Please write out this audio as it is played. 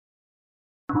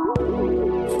Hi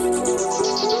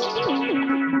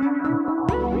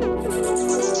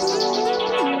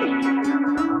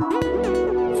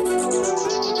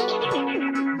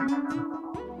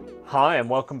and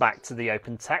welcome back to the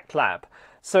Open Tech Lab.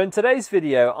 So in today's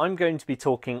video I'm going to be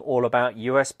talking all about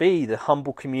USB, the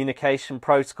humble communication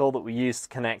protocol that we use to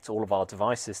connect all of our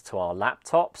devices to our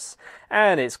laptops.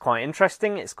 And it's quite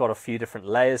interesting, it's got a few different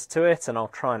layers to it and I'll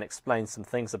try and explain some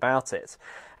things about it.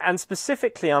 And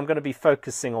specifically I'm going to be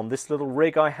focusing on this little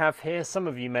rig I have here. Some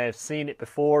of you may have seen it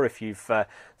before if you've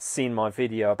seen my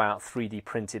video about 3D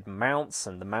printed mounts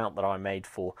and the mount that I made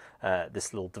for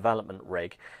this little development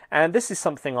rig. And this is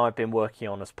something I've been working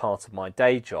on as part of my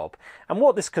day job. And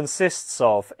what this consists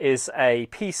of is a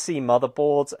PC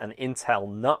motherboard, an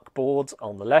Intel NUC board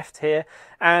on the left here,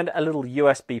 and a little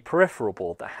USB peripheral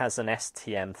board that has an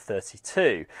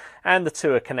STM32. And the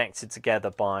two are connected together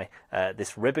by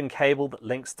this ribbon cable that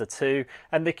links the two,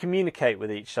 and they communicate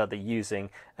with each other using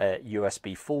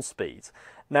USB full speed.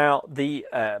 Now, the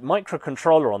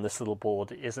microcontroller on this little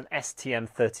board is an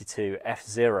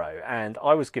STM32F0, and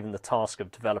I was given the task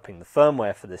of developing the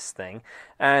firmware for this thing,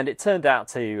 and it turned out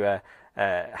to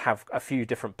have a few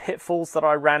different pitfalls that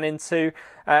I ran into,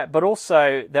 but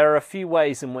also there are a few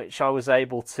ways in which I was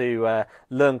able to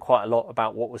learn quite a lot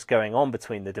about what was going on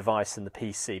between the device and the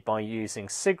PC by using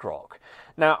sigrok.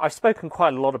 Now, I've spoken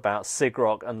quite a lot about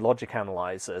sigrok and logic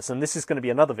analyzers, and this is going to be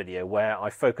another video where I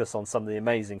focus on some of the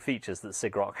amazing features that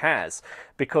sigrok has,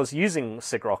 because using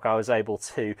sigrok I was able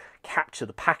to capture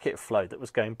the packet flow that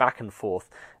was going back and forth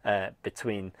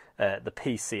between the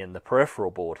PC and the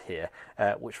peripheral board here,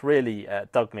 which really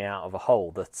dug me out of a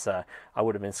hole that I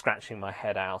would have been scratching my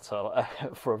head out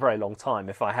for a very long time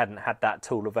if I hadn't had that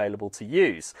tool available to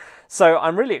use. So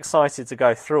I'm really excited to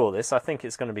go through all this. I think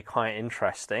it's going to be quite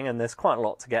interesting and there's quite a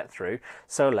lot to get through,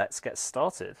 so let's get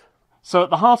started. So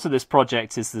at the heart of this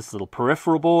project is this little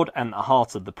peripheral board, and at the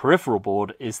heart of the peripheral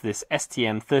board is this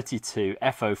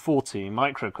STM32F042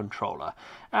 microcontroller.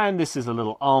 And this is a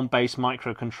little ARM-based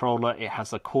microcontroller. It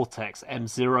has a Cortex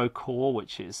M0 core,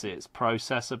 which is its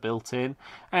processor built in,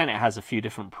 and it has a few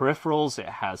different peripherals. It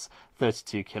has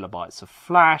 32 kilobytes of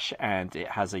flash, and it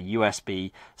has a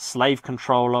USB slave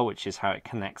controller, which is how it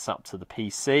connects up to the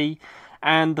PC.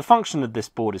 And the function of this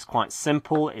board is quite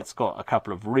simple. It's got a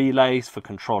couple of relays for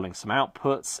controlling some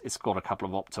outputs. It's got a couple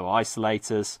of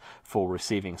opto-isolators for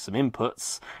receiving some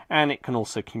inputs. And it can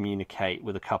also communicate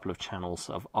with a couple of channels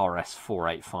of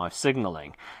RS485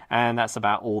 signaling. And that's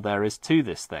about all there is to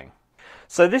this thing.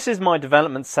 So this is my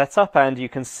development setup, and you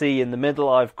can see in the middle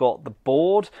I've got the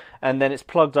board, and then it's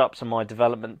plugged up to my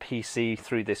development PC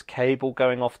through this cable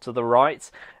going off to the right.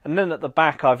 And then at the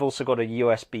back I've also got a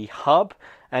USB hub,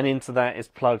 and into that is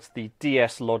plugged the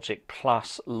DS Logic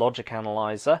Plus logic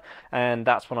analyzer, and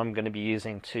that's what I'm going to be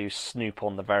using to snoop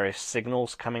on the various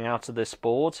signals coming out of this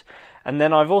board. And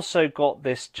then I've also got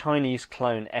this Chinese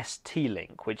clone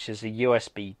ST-Link, which is a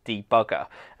USB debugger,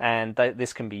 and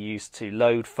this can be used to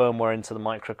load firmware into the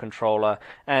microcontroller,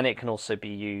 and it can also be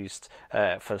used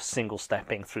for single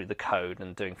stepping through the code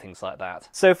and doing things like that.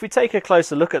 So if we take a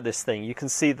closer look at this thing, you can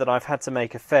see that I've had to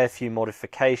make a fair few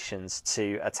modifications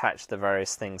to attach the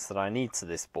various things that I need to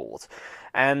this board.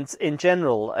 And in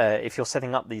general, if you're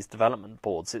setting up these development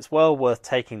boards, it's well worth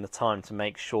taking the time to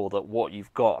make sure that what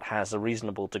you've got has a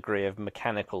reasonable degree of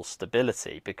mechanical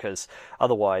stability, because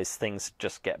otherwise things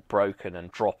just get broken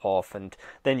and drop off, and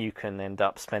then you can end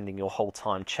up spending your whole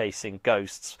time chasing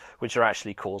ghosts which are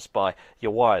actually caused by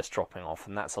your wires dropping off,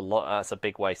 and that's a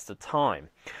big waste of time.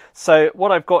 So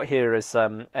what I've got here is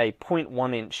a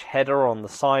 0.1 inch header on the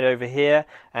side over here,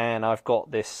 and I've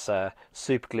got this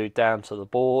super glued down to the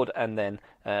board, and then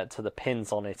to the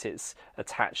pins on it, it's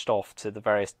attached off to the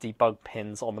various debug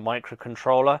pins on the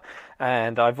microcontroller.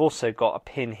 And I've also got a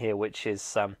pin here which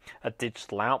is a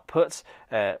digital output,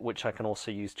 which I can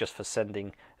also use just for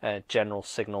sending general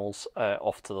signals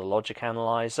off to the logic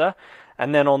analyzer.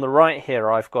 And then on the right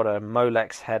here I've got a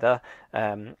Molex header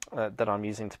that I'm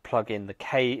using to plug in the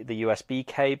USB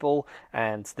cable,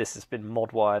 and this has been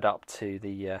mod wired up to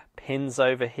the pins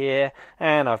over here.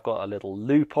 And I've got a little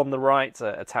loop on the right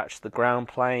attached to the ground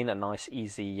plane, a nice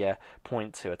easy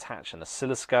point to attach an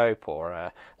oscilloscope or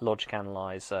a logic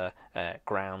analyzer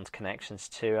ground connections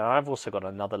to. And I've also got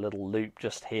another little loop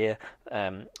just here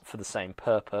for the same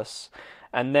purpose.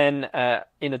 And then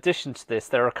in addition to this,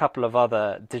 there are a couple of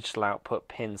other digital output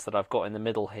pins that I've got in the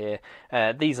middle here.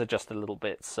 These are just a little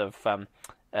bits of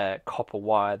copper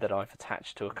wire that I've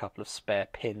attached to a couple of spare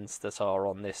pins that are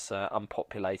on this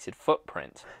unpopulated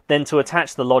footprint. Then to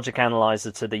attach the logic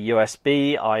analyzer to the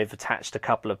USB, I've attached a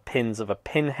couple of pins of a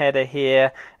pin header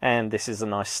here, and this is a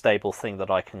nice stable thing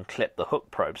that I can clip the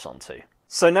hook probes onto.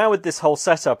 So now with this whole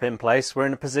setup in place, we're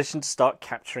in a position to start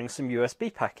capturing some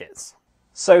USB packets.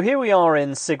 So here we are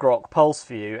in sigrok Pulse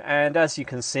View, and as you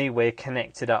can see we're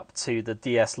connected up to the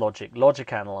DS Logic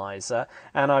logic analyzer,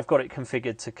 and I've got it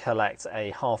configured to collect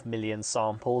a 500,000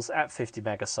 samples at 50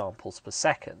 megasamples per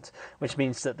second, which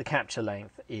means that the capture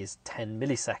length is 10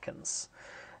 milliseconds.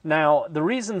 Now, the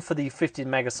reason for the 50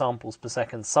 megasamples per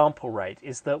second sample rate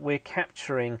is that we're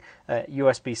capturing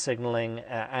USB signaling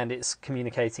and it's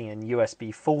communicating in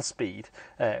USB full speed,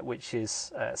 which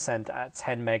is sent at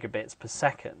 10 megabits per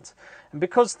second. And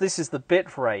because this is the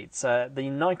bit rate, the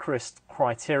Nyquist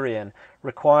criterion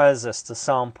requires us to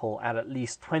sample at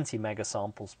least 20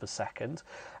 megasamples per second.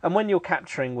 And when you're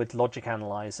capturing with logic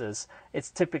analyzers,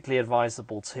 it's typically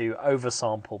advisable to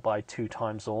oversample by 2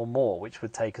 times or more, which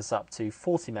would take us up to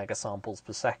 40 megasamples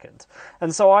per second.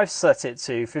 And so I've set it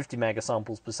to 50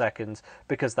 megasamples per second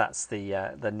because that's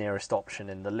the nearest option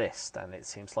in the list, and it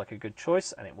seems like a good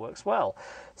choice and it works well.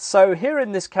 So here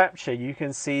in this capture you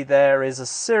can see there is a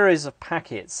series of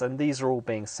packets, and these are all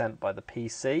being sent by the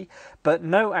PC, but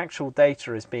no actual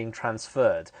data is being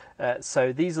transferred.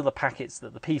 So these are the packets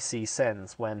that the PC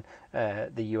sends when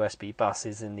the USB bus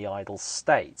is in the idle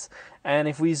state. And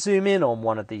if we zoom in on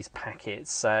one of these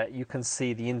packets, you can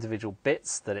see the individual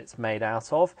bits that it's made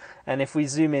out of, and if we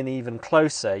zoom in even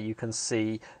closer you can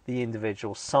see the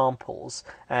individual samples,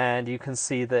 and you can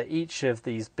see that each of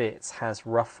these bits has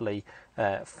roughly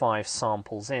 5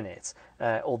 samples in it,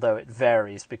 although it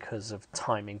varies because of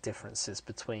timing differences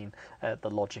between the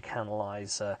logic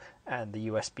analyzer and the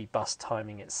USB bus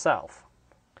timing itself.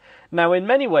 Now, in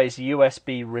many ways,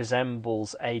 USB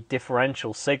resembles a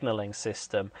differential signaling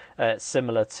system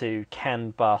similar to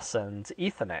CAN bus and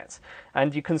Ethernet.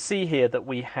 And you can see here that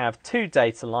we have 2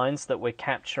 data lines that we're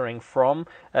capturing from,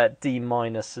 D-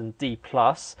 and D+,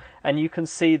 and you can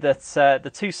see that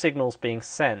the 2 signals being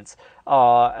sent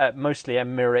are mostly a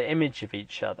mirror image of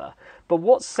each other. But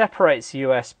what separates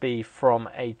USB from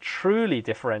a truly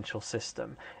differential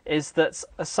system is that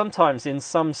sometimes in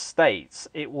some states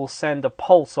it will send a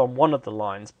pulse on one of the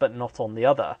lines but not on the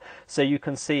other. So you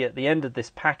can see at the end of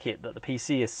this packet that the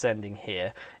PC is sending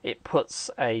here, it puts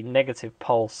a negative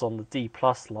pulse on the D+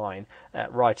 line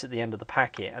right at the end of the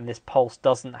packet, and this pulse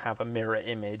doesn't have a mirror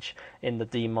image in the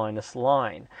D-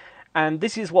 line. And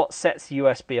this is what sets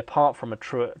USB apart from a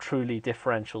truly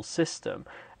differential system.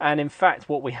 And in fact,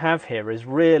 what we have here is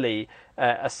really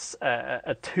a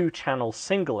 2-channel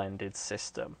single-ended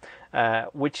system,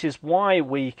 which is why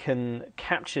we can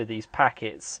capture these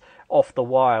packets off the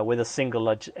wire with a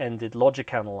single-ended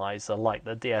logic analyzer like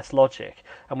the DS Logic,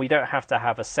 and we don't have to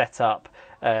have a setup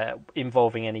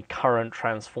involving any current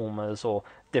transformers or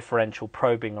differential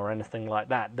probing or anything like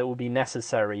that that would be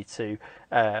necessary to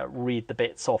read the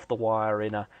bits off the wire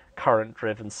in a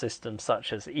current-driven system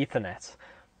such as Ethernet.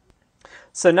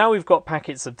 So now we've got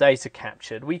packets of data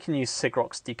captured, we can use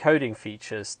sigrok's decoding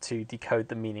features to decode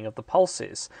the meaning of the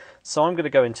pulses. So I'm going to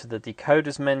go into the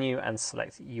decoders menu and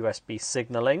select USB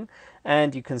signaling,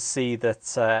 and you can see that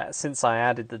since I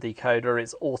added the decoder,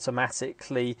 it's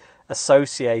automatically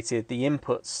associated the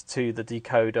inputs to the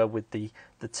decoder with the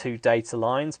 2 data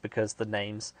lines because the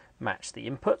names match the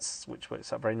inputs, which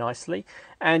works out very nicely.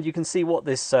 And you can see what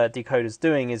this decoder is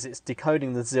doing is it's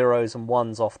decoding the 0s and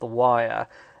 1s off the wire.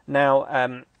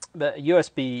 Now, the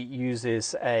USB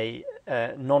uses a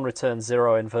non-return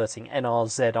zero inverting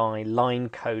NRZI line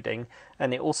coding,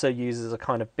 and it also uses a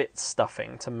kind of bit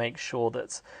stuffing to make sure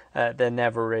that there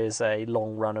never is a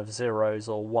long run of 0s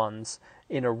or 1s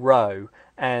in a row.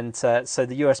 And so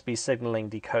the USB signaling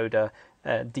decoder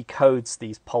decodes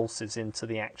these pulses into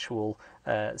the actual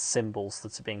symbols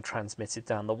that are being transmitted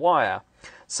down the wire.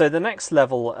 So the next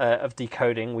level of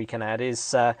decoding we can add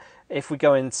is if we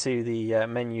go into the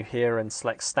menu here and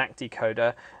select stack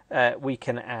decoder, we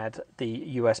can add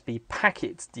the USB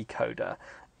packet decoder.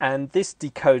 And this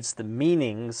decodes the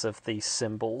meanings of these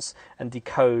symbols and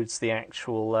decodes the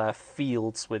actual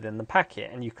fields within the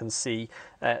packet. And you can see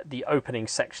the opening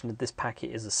section of this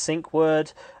packet is a sync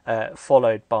word,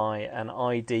 followed by an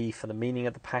ID for the meaning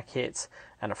of the packet,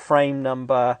 and a frame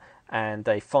number, and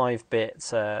a 5-bit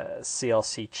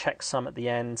CRC checksum at the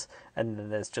end, and then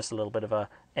there's just a little bit of a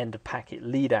end of packet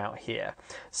lead out here.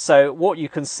 So what you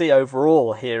can see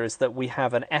overall here is that we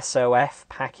have an SOF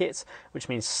packet, which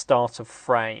means start of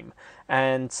frame,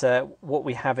 and what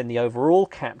we have in the overall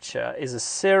capture is a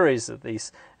series of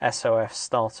these SOF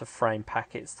start of frame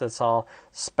packets that are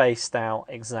spaced out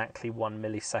exactly 1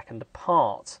 millisecond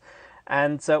apart.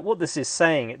 And what this is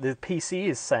saying, the PC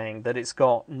is saying that it's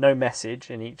got no message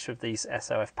in each of these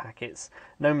SOF packets,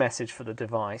 no message for the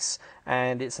device,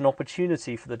 and it's an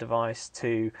opportunity for the device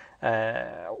to,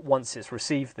 once it's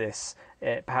received this,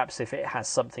 perhaps if it has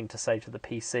something to say to the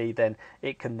PC, then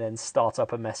it can then start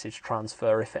up a message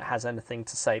transfer if it has anything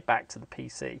to say back to the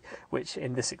PC, which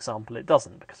in this example it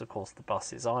doesn't, because of course the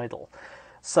bus is idle.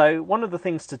 So one of the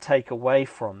things to take away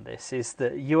from this is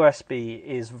that USB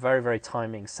is very, very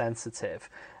timing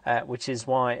sensitive, which is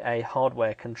why a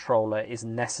hardware controller is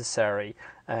necessary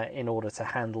in order to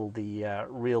handle the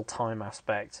real-time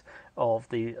aspect of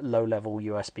the low-level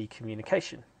USB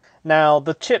communication. Now,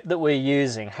 the chip that we're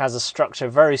using has a structure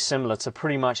very similar to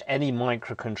pretty much any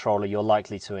microcontroller you're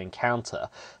likely to encounter.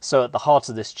 So at the heart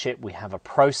of this chip we have a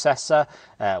processor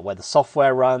where the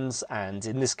software runs, and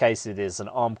in this case it is an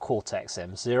ARM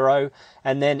Cortex-M0,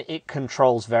 and then it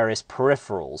controls various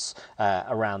peripherals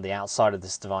around the outside of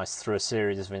this device through a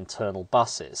series of internal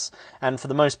buses. And for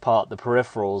the most part the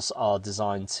peripherals are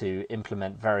designed to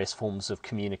implement various forms of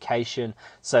communication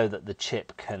so that the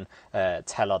chip can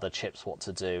tell other chips what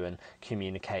to do and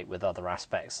communicate with other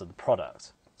aspects of the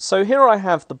product. So here I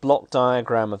have the block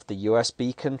diagram of the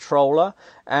USB controller,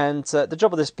 and the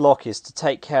job of this block is to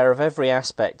take care of every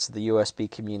aspect of the USB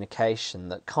communication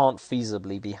that can't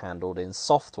feasibly be handled in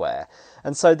software.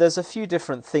 And so there's a few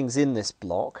different things in this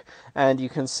block, and you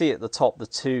can see at the top the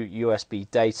two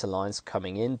USB data lines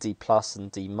coming in, D+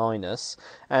 and D-,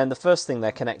 and the first thing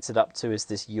they're connected up to is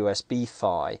this USB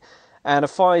PHY. And a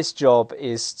PHY's job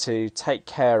is to take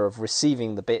care of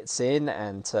receiving the bits in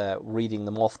and reading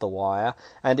them off the wire,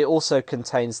 and it also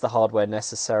contains the hardware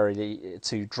necessary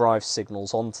to drive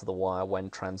signals onto the wire when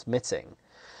transmitting.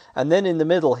 And then in the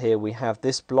middle here we have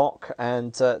this block,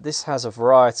 and this has a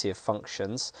variety of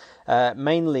functions.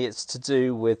 Mainly it's to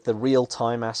do with the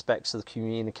real-time aspects of the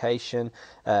communication.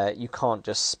 You can't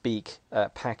just speak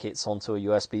packets onto a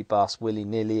USB bus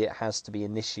willy-nilly. It has to be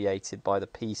initiated by the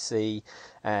PC,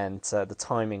 and the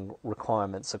timing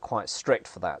requirements are quite strict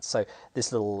for that. So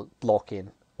this little block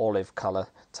in olive color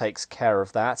takes care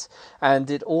of that,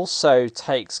 and it also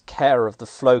takes care of the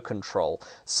flow control.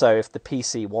 So if the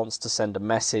PC wants to send a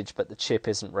message but the chip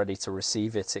isn't ready to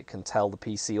receive it, it can tell the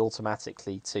PC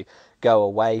automatically to go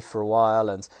away for a while,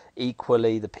 and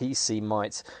equally the PC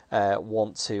might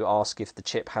want to ask if the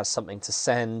chip has something to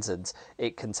send, and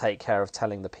it can take care of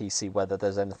telling the PC whether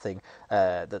there's anything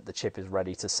that the chip is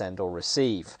ready to send or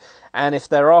receive. And if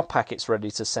there are packets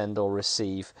ready to send or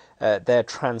receive, they're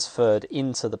transferred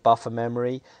into the buffer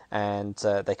memory, and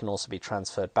they can also be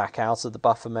transferred back out of the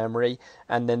buffer memory,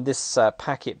 and then this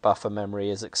packet buffer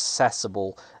memory is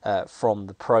accessible from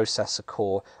the processor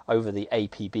core over the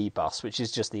APB bus, which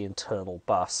is just the internal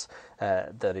bus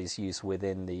that is used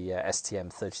within the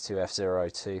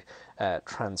STM32F0 to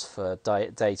transfer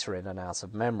data in and out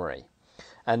of memory.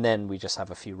 And then we just have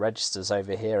a few registers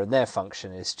over here, and their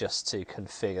function is just to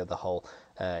configure the whole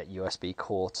USB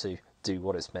core to do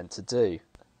what it's meant to do.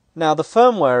 Now, the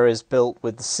firmware is built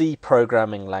with the C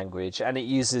programming language, and it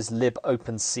uses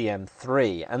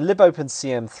libopencm3. And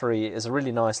libopencm3 is a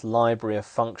really nice library of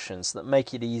functions that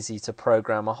make it easy to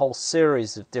program a whole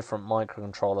series of different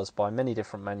microcontrollers by many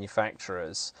different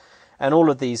manufacturers. And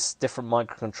all of these different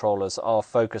microcontrollers are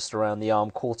focused around the ARM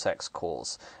Cortex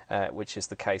cores, which is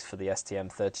the case for the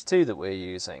STM32 that we're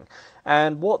using.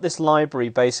 And what this library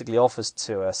basically offers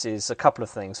to us is a couple of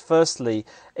things. Firstly,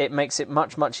 it makes it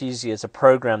much easier to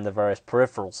program the various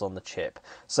peripherals on the chip.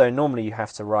 So normally you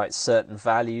have to write certain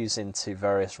values into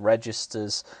various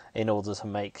registers in order to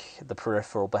make the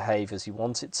peripheral behave as you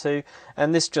want it to.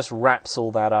 And this just wraps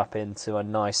all that up into a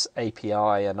nice API,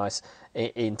 a nice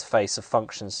interface of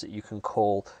functions that you can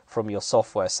call from your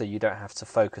software, so you don't have to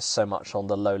focus so much on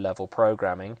the low-level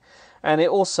programming. And it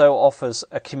also offers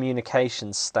a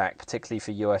communication stack, particularly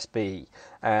for USB,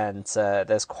 and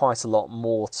there's quite a lot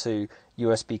more to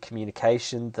USB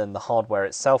communication than the hardware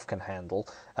itself can handle,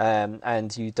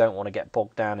 and you don't want to get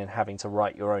bogged down in having to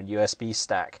write your own USB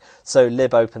stack. So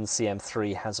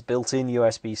libopencm3 has a built-in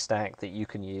USB stack that you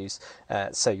can use,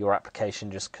 so your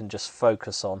application can just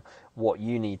focus on what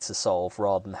you need to solve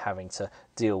rather than having to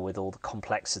deal with all the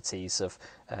complexities of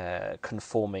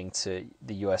conforming to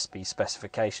the USB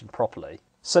specification properly.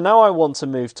 So now I want to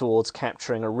move towards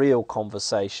capturing a real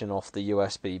conversation off the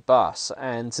USB bus,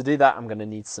 and to do that I'm going to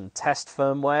need some test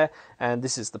firmware, and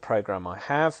this is the program I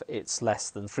have. It's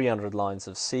less than 300 lines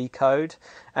of C code,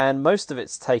 and most of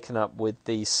it's taken up with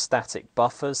these static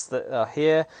buffers that are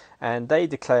here, and they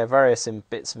declare various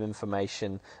bits of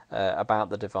information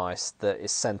about the device that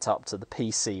is sent up to the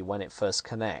PC when it first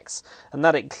connects, and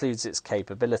that includes its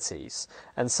capabilities.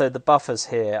 And so the buffers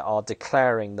here are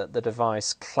declaring that the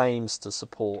device claims to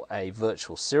support a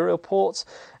virtual serial port,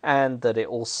 and that it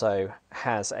also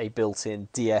has a built-in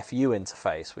DFU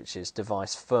interface, which is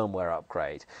device firmware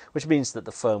upgrade, which means that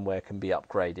the firmware can be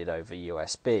upgraded over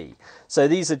USB. So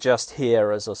these are just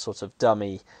here as a sort of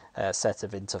dummy set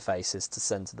of interfaces to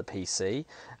send to the PC.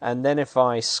 And then if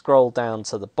I scroll down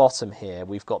to the bottom here,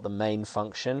 we've got the main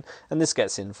function, and this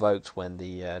gets invoked when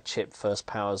the chip first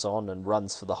powers on and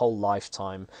runs for the whole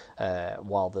lifetime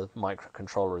while the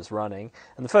microcontroller is running.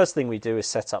 And the first thing we do is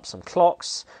set up some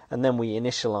clocks, and then we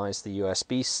initialize the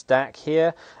USB stack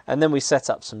here, and then we set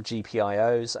up some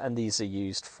GPIOs, and these are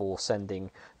used for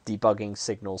sending debugging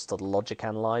signals to the logic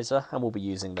analyzer, and we'll be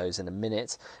using those in a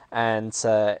minute. And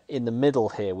in the middle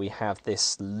here we have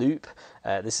this loop.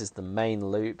 This is the main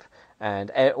loop, and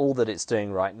all that it's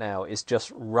doing right now is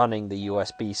just running the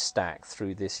USB stack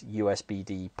through this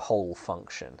USBD poll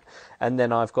function. And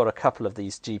then I've got a couple of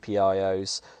these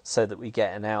GPIOs so that we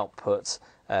get an output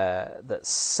that's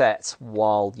set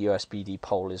while USBD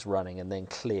poll is running and then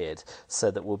cleared, so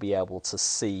that we'll be able to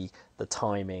see the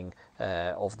timing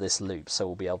of this loop. So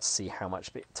we'll be able to see how much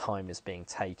time is being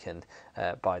taken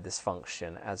by this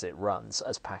function as it runs,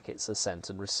 as packets are sent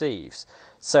and received.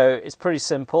 So it's pretty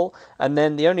simple. And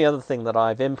then the only other thing that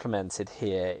I've implemented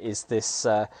here is this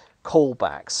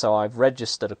callback. So I've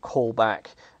registered a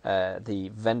callback,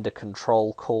 the vendor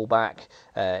control callback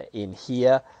in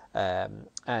here.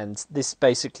 And this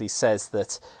basically says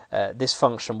that this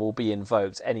function will be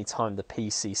invoked anytime the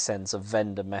PC sends a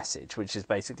vendor message, which is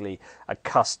basically a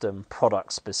custom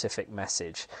product specific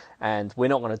message. And we're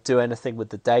not going to do anything with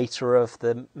the data of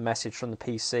the message from the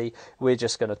PC. We're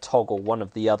just going to toggle one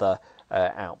of the other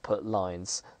output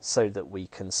lines so that we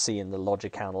can see in the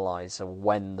logic analyzer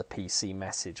when the PC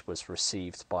message was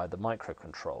received by the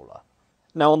microcontroller.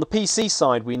 Now on the PC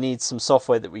side we need some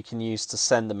software that we can use to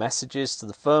send the messages to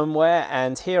the firmware,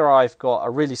 and here I've got a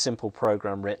really simple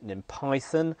program written in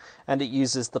Python, and it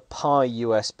uses the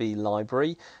PyUSB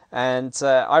library, and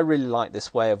I really like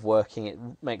this way of working. It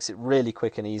makes it really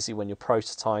quick and easy when you're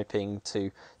prototyping to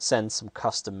send some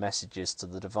custom messages to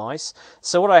the device.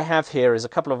 So what I have here is a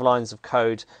couple of lines of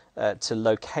code to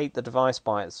locate the device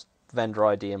by its vendor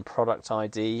ID and product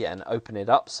ID and open it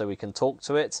up so we can talk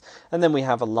to it. And then we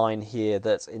have a line here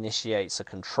that initiates a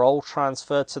control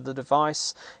transfer to the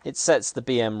device. It sets the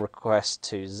BM request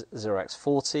to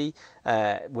 0x40,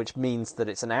 which means that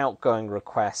it's an outgoing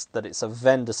request, that it's a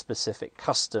vendor specific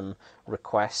custom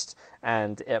request,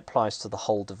 and it applies to the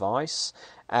whole device.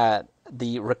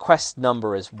 The request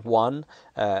number is 1,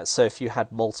 so if you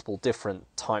had multiple different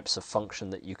types of function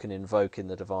that you can invoke in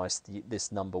the device,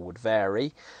 this number would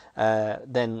vary.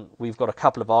 Then we've got a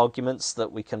couple of arguments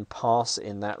that we can pass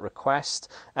in that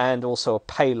request, and also a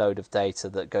payload of data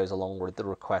that goes along with the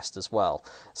request as well.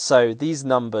 So these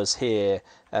numbers here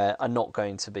are not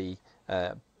going to be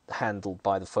handled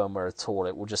by the firmware at all.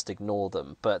 It will just ignore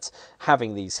them, but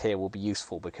having these here will be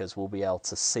useful because we'll be able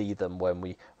to see them when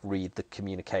we read the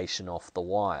communication off the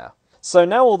wire. So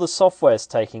now all the software is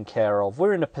taken care of,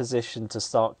 we're in a position to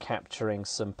start capturing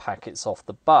some packets off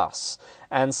the bus.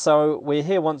 And so we're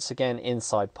here once again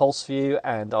inside PulseView,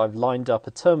 and I've lined up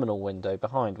a terminal window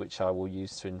behind which I will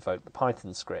use to invoke the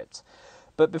Python script.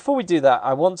 But before we do that,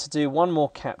 I want to do one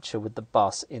more capture with the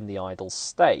bus in the idle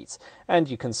state. And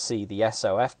you can see the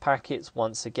SOF packets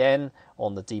once again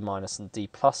on the D- and D+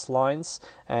 lines.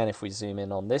 And if we zoom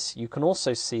in on this, you can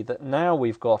also see that now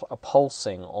we've got a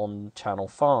pulsing on channel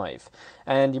 5.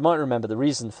 And you might remember the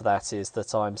reason for that is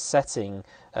that I'm setting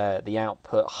the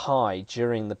output high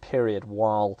during the period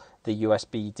while the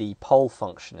USBD poll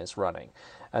function is running.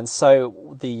 And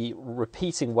so the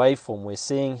repeating waveform we're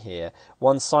seeing here,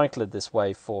 one cycle of this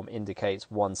waveform indicates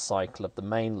one cycle of the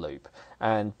main loop.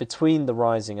 And between the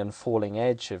rising and falling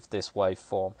edge of this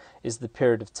waveform is the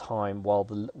period of time while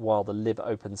the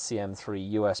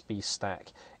libopencm3 USB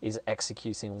stack is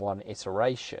executing one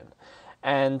iteration.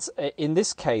 And in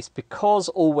this case, because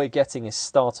all we're getting is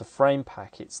starter frame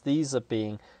packets, these are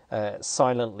being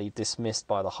silently dismissed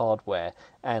by the hardware,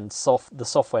 and the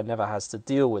software never has to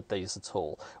deal with these at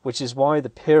all, which is why the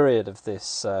period of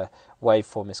this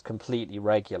waveform is completely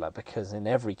regular, because in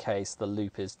every case the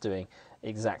loop is doing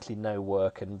exactly no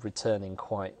work and returning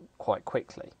quite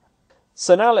quickly.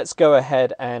 So now let's go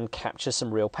ahead and capture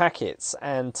some real packets,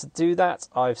 and to do that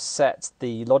I've set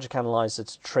the logic analyzer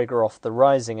to trigger off the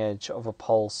rising edge of a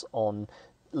pulse on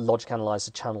logic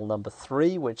analyzer channel number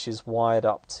 3, which is wired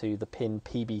up to the pin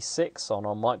PB6 on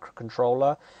our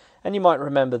microcontroller. And you might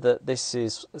remember that this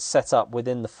is set up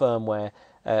within the firmware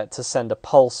to send a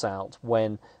pulse out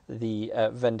when the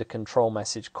vendor control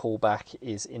message callback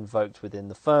is invoked within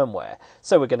the firmware.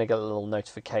 So we're going to get a little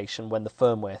notification when the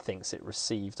firmware thinks it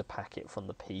received a packet from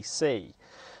the PC.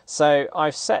 So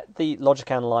I've set the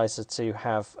logic analyzer to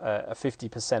have a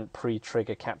 50%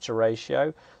 pre-trigger capture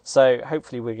ratio. So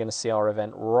hopefully we're going to see our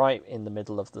event right in the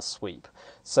middle of the sweep.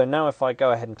 So now if I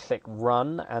go ahead and click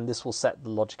run, and this will set the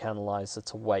logic analyzer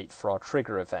to wait for our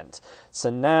trigger event. So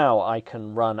now I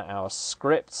can run our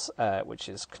script, which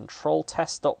is control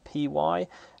test.py.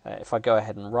 If I go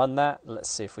ahead and run that, let's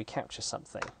see if we capture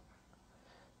something.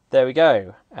 There we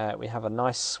go. We have a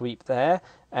nice sweep there,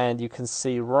 and you can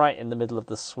see right in the middle of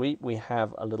the sweep we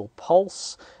have a little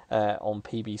pulse on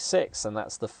PB6, and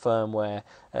that's the firmware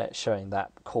showing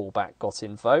that callback got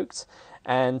invoked.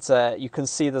 And you can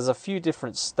see there's a few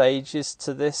different stages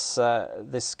to this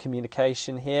this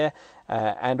communication here,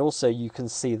 and also you can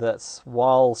see that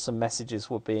while some messages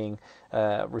were being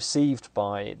received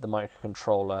by the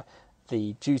microcontroller,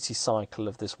 the duty cycle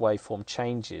of this waveform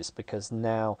changes, because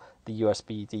now the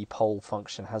USB depol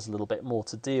function has a little bit more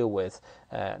to deal with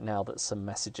now that some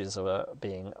messages are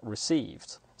being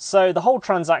received. So the whole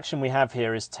transaction we have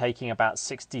here is taking about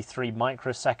 63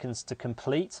 microseconds to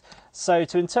complete. So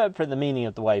to interpret the meaning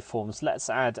of the waveforms, let's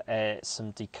add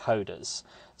some decoders.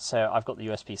 So I've got the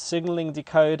USB signaling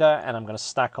decoder, and I'm going to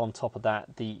stack on top of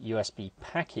that the USB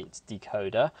packet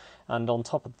decoder, and on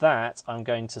top of that I'm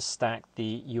going to stack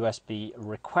the USB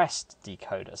request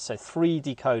decoder. So 3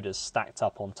 decoders stacked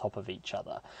up on top of each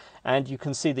other. And you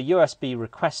can see the USB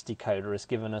request decoder has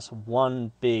given us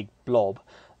one big blob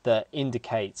that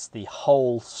indicates the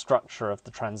whole structure of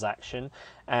the transaction,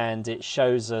 and it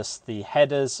shows us the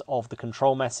headers of the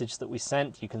control message that we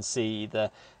sent. You can see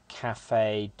the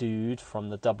cafe dude from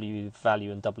the W value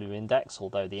and W index,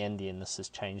 although the endianness has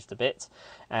changed a bit,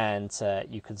 and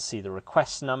you can see the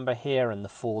request number here and the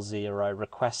 40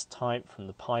 request type from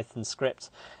the Python script,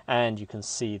 and you can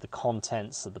see the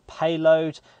contents of the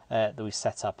payload that we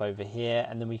set up over here,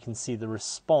 and then we can see the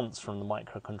response from the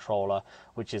microcontroller,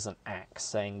 which is an ACK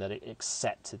saying that it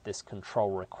accepted this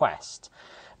control request.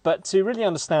 But to really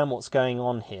understand what's going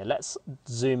on here, let's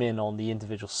zoom in on the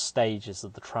individual stages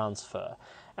of the transfer.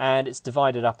 And it's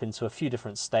divided up into a few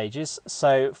different stages.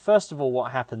 So first of all,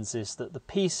 what happens is that the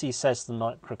PC says to the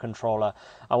microcontroller,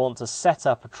 I want to set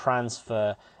up a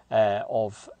transfer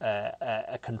of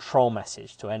a control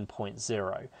message to endpoint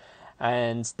 0.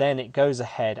 And then it goes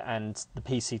ahead and the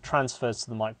PC transfers to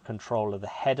the microcontroller the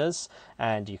headers,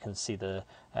 and you can see the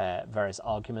various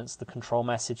arguments, the control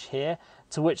message here,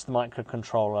 to which the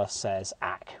microcontroller says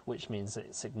ACK, which means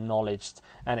it's acknowledged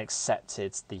and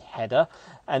accepted the header.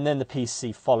 And then the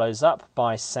PC follows up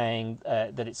by saying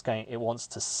that it wants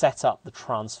to set up the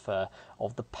transfer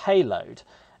of the payload.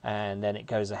 And then it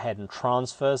goes ahead and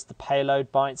transfers the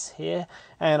payload bytes here,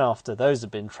 and after those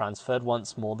have been transferred,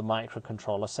 once more the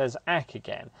microcontroller says ACK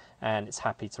again, and it's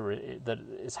happy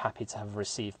to have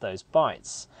received those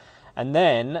bytes. And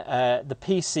then the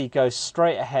PC goes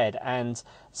straight ahead and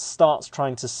starts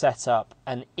trying to set up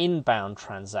an inbound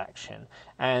transaction.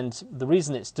 And the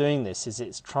reason it's doing this is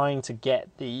it's trying to get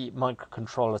the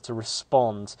microcontroller to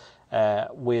respond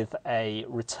with a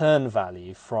return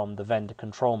value from the vendor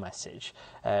control message,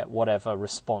 whatever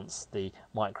response the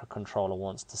microcontroller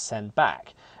wants to send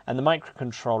back. And the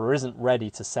microcontroller isn't ready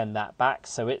to send that back,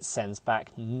 so it sends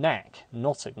back NACK,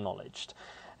 not acknowledged.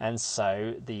 And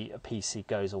so the PC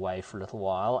goes away for a little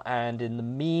while, and in the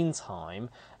meantime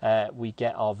we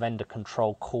get our vendor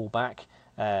control callback.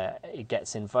 It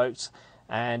gets invoked,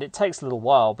 and it takes a little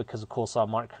while because of course our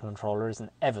microcontroller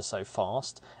isn't ever so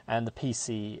fast and the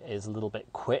PC is a little bit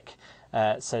quick.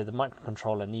 So the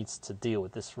microcontroller needs to deal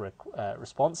with this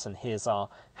response, and here's our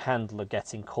handler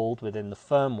getting called within the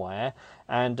firmware.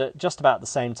 And at just about the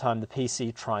same time, the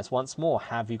PC tries once more,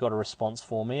 have you got a response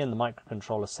for me? And the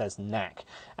microcontroller says NACK.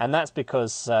 And that's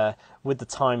because with the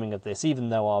timing of this, even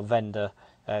though our vendor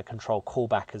control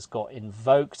callback has got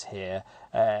invoked here,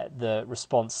 the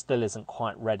response still isn't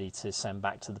quite ready to send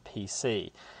back to the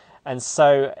PC. And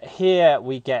so here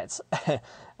we get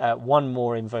one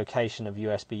more invocation of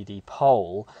USB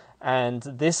depol, And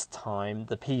this time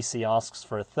the PC asks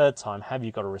for a third time, have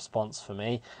you got a response for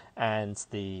me? And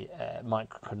the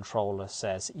microcontroller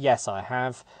says, yes, I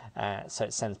have. So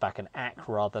it sends back an ACK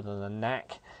rather than a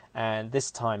NAC. And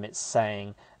this time it's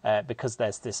saying, because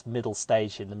there's this middle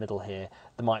stage in the middle here,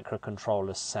 the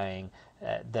microcontroller's saying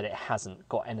that it hasn't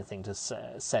got anything to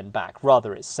send back.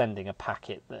 Rather, it's sending a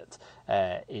packet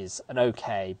that is an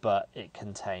OK, but it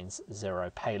contains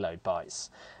 0 payload bytes.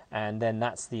 And then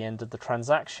that's the end of the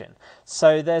transaction.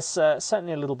 So there's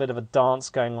certainly a little bit of a dance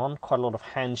going on, quite a lot of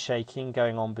handshaking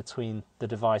going on between the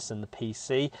device and the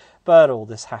PC, but all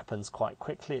this happens quite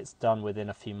quickly. It's done within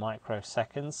a few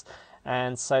microseconds.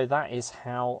 And so that is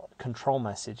how control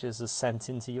messages are sent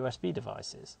into USB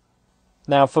devices.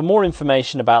 Now, for more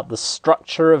information about the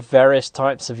structure of various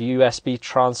types of USB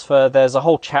transfer, there's a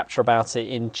whole chapter about it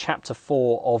in Chapter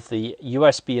 4 of the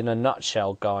USB in a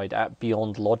Nutshell guide at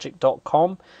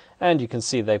beyondlogic.com. And you can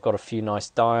see they've got a few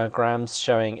nice diagrams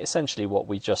showing essentially what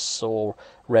we just saw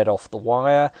read off the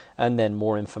wire, and then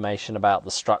more information about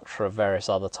the structure of various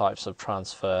other types of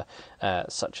transfer,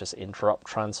 such as interrupt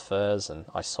transfers and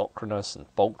isochronous and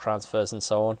bulk transfers and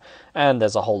so on. And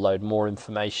there's a whole load more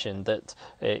information that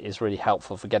is really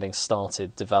helpful for getting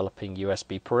started developing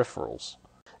USB peripherals.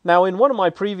 Now, in one of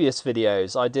my previous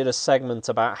videos, I did a segment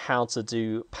about how to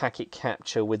do packet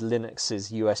capture with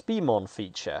Linux's USBmon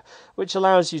feature, which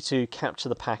allows you to capture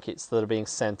the packets that are being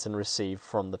sent and received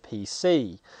from the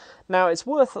PC. Now, it's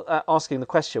worth asking the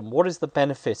question, what is the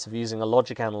benefit of using a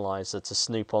logic analyzer to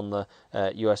snoop on the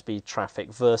USB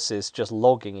traffic versus just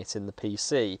logging it in the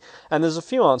PC? And there's a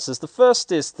few answers. The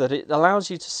first is that it allows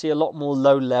you to see a lot more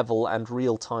low-level and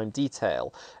real-time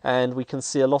detail, and we can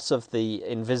see a lot of the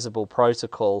invisible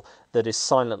protocol that is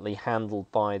silently handled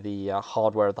by the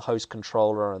hardware of the host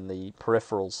controller and the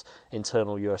peripheral's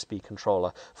internal USB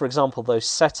controller. For example, those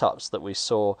setups that we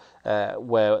saw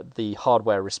where the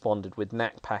hardware responded with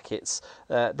NAC packets,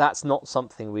 that's not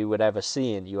something we would ever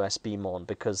see in USBmon,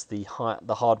 because the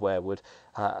hardware would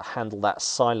handle that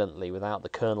silently without the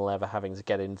kernel ever having to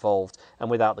get involved and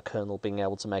without the kernel being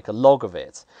able to make a log of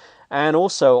it. And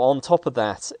also, on top of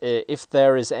that, if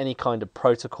there is any kind of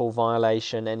protocol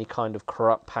violation, any kind of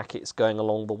corrupt packets going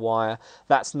along the wire,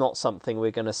 that's not something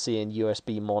we're going to see in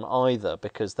USBmon either,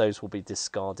 because those will be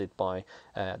discarded by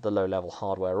the low-level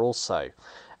hardware also.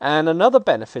 And another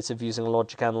benefit of using a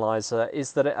logic analyzer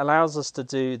is that it allows us to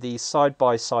do the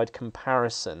side-by-side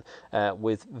comparison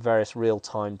with various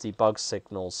real-time debug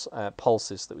signals,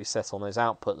 pulses that we set on those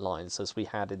output lines, as we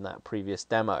had in that previous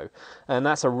demo. And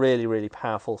that's a really, really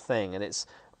powerful thing, and it's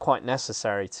quite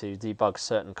necessary to debug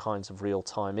certain kinds of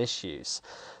real-time issues.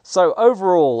 So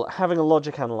overall, having a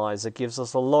logic analyzer gives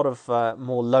us a lot of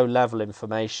more low-level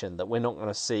information that we're not going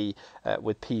to see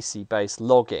with PC-based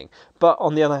logging. But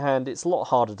on the other hand, it's a lot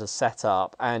harder to set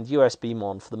up, and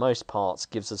USBmon, for the most part,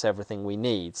 gives us everything we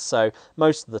need. So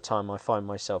most of the time I find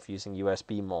myself using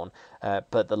USBmon,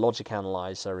 but the logic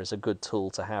analyzer is a good tool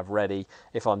to have ready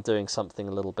if I'm doing something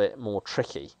a little bit more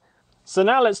tricky. So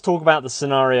now let's talk about the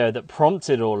scenario that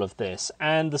prompted all of this.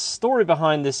 And the story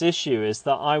behind this issue is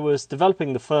that I was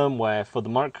developing the firmware for the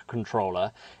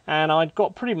microcontroller, and I'd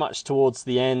got pretty much towards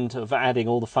the end of adding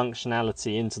all the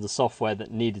functionality into the software that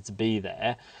needed to be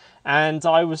there. And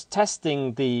I was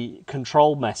testing the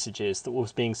control messages that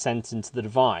was being sent into the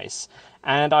device,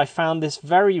 and I found this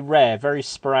very rare, very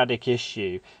sporadic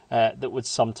issue that would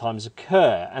sometimes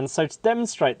occur. And so to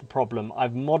demonstrate the problem,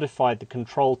 I've modified the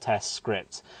control test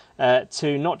script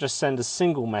to not just send a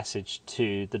single message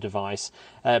to the device,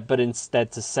 but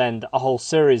instead to send a whole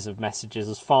series of messages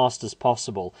as fast as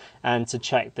possible, and to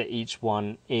check that each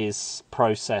one is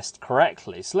processed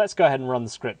correctly. So let's go ahead and run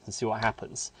the script and see what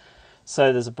happens.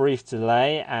 So there's a brief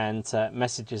delay, and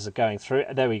messages are going through.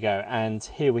 There we go, and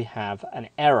here we have an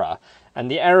error. And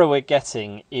the error we're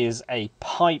getting is a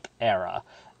pipe error,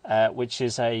 which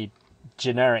is a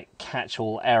generic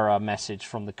catch-all error message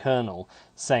from the kernel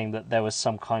saying that there was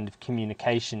some kind of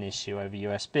communication issue over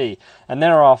USB. And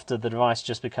thereafter, the device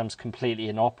just becomes completely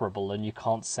inoperable and you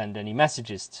can't send any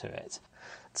messages to it.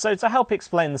 So to help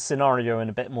explain the scenario in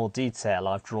a bit more detail,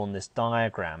 I've drawn this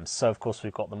diagram. So of course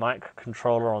we've got the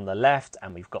microcontroller on the left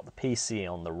and we've got the PC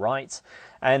on the right.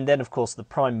 And then of course the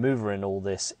prime mover in all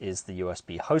this is the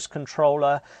USB host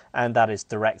controller, and that is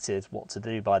directed what to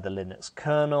do by the Linux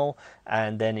kernel.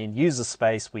 And then in user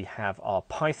space we have our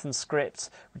Python script,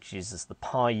 which uses the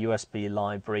PyUSB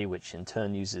library, which in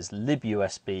turn uses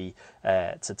libUSB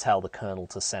to tell the kernel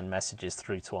to send messages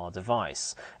through to our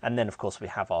device. And then of course we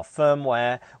have our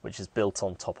firmware, which is built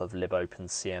on top of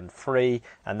libopencm3,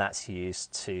 and that's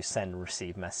used to send and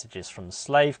receive messages from the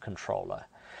slave controller.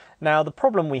 Now, the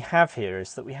problem we have here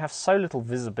is that we have so little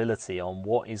visibility on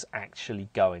what is actually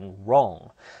going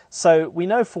wrong. So we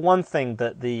know for one thing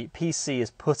that the PC is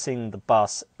putting the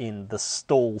bus in the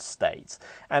stall state,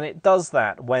 and it does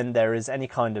that when there is any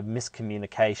kind of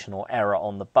miscommunication or error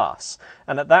on the bus.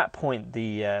 And at that point,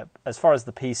 as far as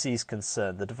the PC is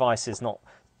concerned, the device is not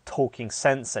talking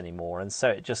sense anymore, and so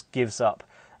it just gives up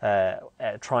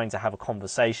trying to have a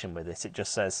conversation with it. It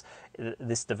just says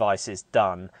this device is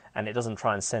done, and it doesn't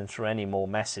try and send through any more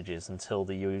messages until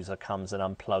the user comes and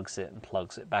unplugs it and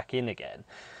plugs it back in again.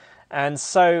 And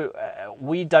so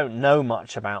we don't know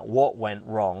much about what went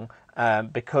wrong,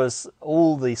 because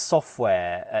all the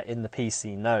software in the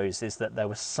PC knows is that there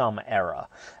was some error.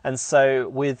 And so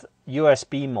with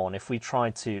USBmon, if we try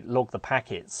to log the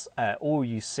packets, all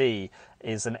you see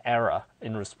is an error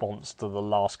in response to the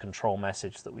last control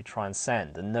message that we try and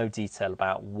send, and no detail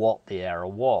about what the error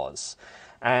was.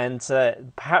 And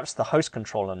perhaps the host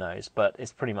controller knows, but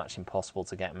it's pretty much impossible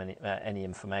to get any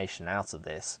information out of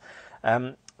this.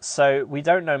 So we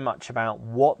don't know much about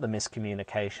what the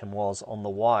miscommunication was on the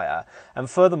wire, and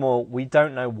furthermore we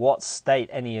don't know what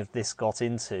state any of this got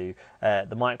into,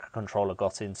 the microcontroller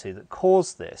got into, that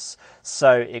caused this.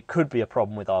 So it could be a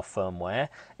problem with our firmware,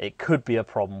 it could be a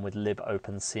problem with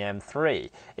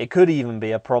libopencm3, it could even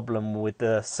be a problem with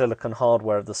the silicon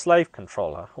hardware of the slave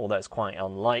controller, although it's quite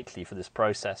unlikely for this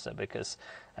processor because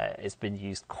it's been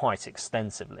used quite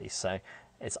extensively. So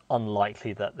it's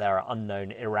unlikely that there are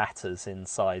unknown erratas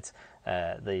inside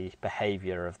the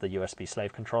behavior of the USB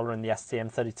slave controller in the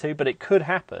STM32, but it could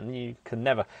happen. You can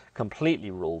never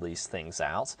completely rule these things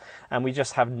out, and we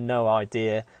just have no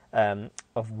idea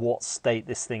of what state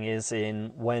this thing is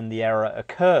in when the error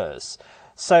occurs.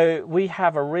 So we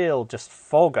have a real just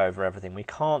fog over everything. We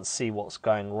can't see what's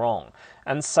going wrong.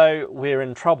 And so we're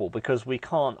in trouble because we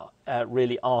can't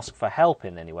really ask for help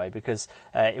in any way, because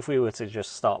if we were to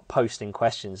just start posting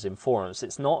questions in forums,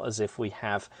 it's not as if we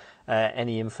have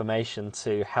any information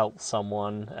to help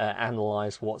someone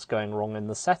analyze what's going wrong in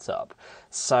the setup.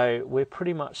 So we're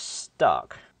pretty much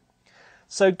stuck.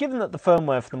 So given that the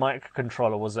firmware for the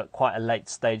microcontroller was at quite a late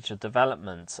stage of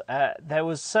development, there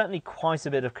was certainly quite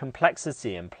a bit of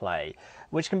complexity in play,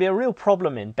 which can be a real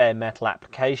problem in bare metal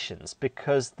applications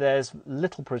because there's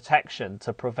little protection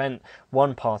to prevent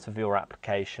one part of your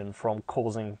application from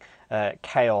causing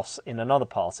chaos in another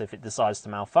part if it decides to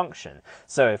malfunction.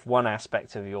 So if one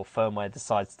aspect of your firmware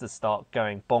decides to start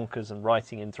going bonkers and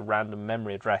writing into random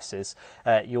memory addresses,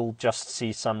 you'll just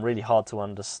see some really hard to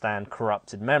understand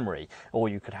corrupted memory, or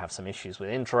you could have some issues with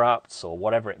interrupts or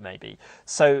whatever it may be.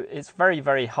 So it's very,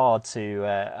 very hard to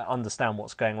understand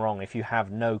what's going wrong if you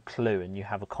have no clue and you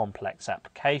have a complex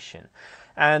application.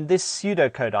 And this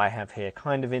pseudocode I have here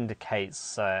kind of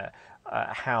indicates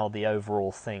how the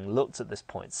overall thing looked at this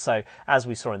point. So as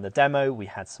we saw in the demo, we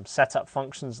had some setup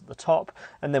functions at the top,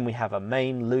 and then we have a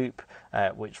main loop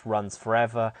which runs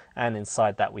forever, and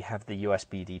inside that we have the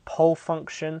USB-D poll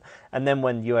function, and then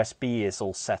when USB is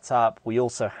all set up, we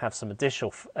also have some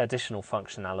additional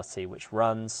functionality which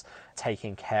runs,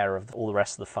 taking care of all the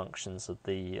rest of the functions of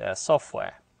the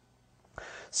software.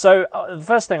 So the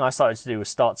first thing I started to do was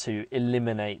start to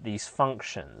eliminate these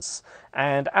functions,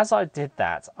 and as I did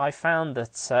that I found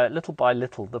that little by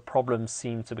little the problems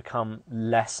seemed to become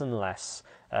less and less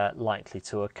likely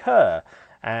to occur.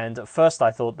 And at first I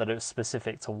thought that it was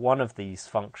specific to one of these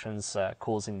functions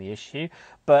causing the issue,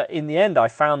 but in the end I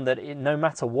found that no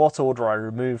matter what order I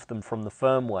removed them from the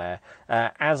firmware,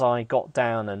 as I got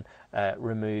down and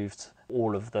removed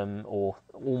all of them, or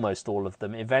almost all of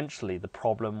them, eventually the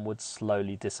problem would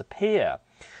slowly disappear.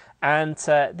 And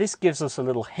this gives us a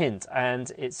little hint, and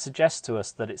it suggests to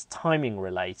us that it's timing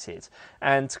related.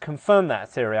 And to confirm that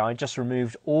theory, I just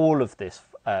removed all of this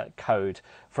code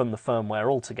from the firmware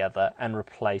altogether and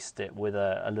replaced it with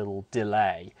a little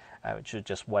delay, which would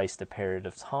just waste a period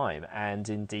of time. And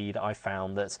indeed I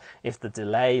found that if the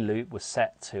delay loop was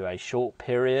set to a short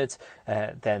period,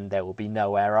 then there will be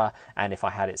no error, and if I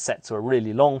had it set to a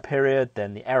really long period,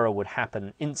 then the error would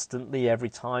happen instantly every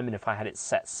time, and if I had it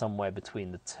set somewhere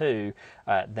between the two,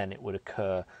 then it would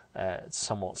occur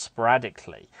somewhat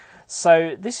sporadically.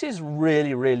 So this is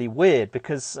really, really weird,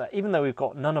 because even though we've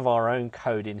got none of our own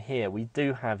code in here, we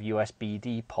do have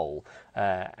USB-D poll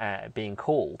being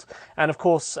called. And of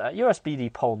course, USB-D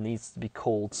poll needs to be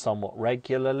called somewhat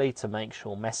regularly to make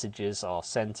sure messages are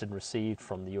sent and received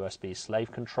from the USB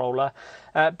slave controller.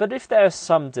 But if there's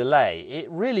some delay, it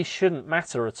really shouldn't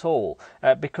matter at all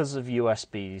because of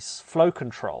USB's flow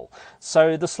control.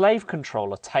 So the slave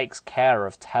controller takes care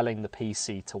of telling the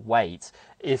PC to wait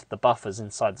if the buffers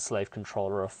inside the slave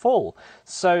controller are full.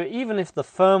 So even if the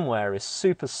firmware is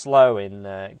super slow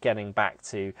in getting back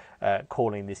to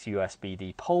calling this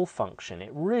USB-D poll function,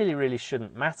 it really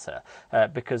shouldn't matter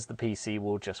because the PC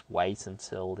will just wait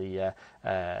until the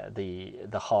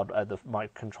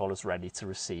microcontroller is ready to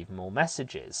receive more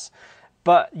messages.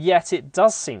 But yet it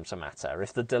does seem to matter.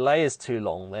 If the delay is too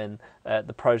long, then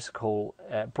the protocol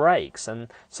breaks.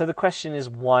 And so the question is,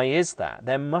 why is that?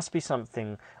 There must be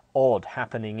something odd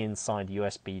happening inside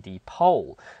USB-D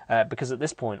poll because at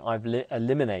this point I've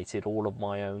eliminated all of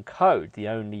my own code. The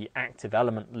only active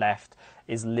element left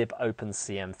is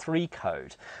libopencm3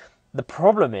 code. The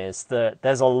problem is that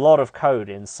there's a lot of code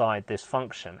inside this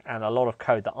function and a lot of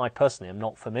code that I personally am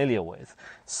not familiar with.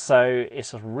 So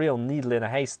it's a real needle in a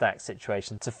haystack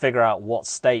situation to figure out what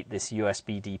state this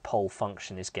USB-D poll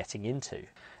function is getting into.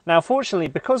 Now, fortunately,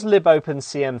 because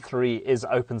libopencm3 is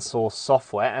open source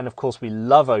software, and of course we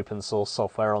love open source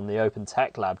software on the Open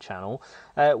Tech Lab channel,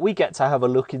 we get to have a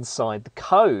look inside the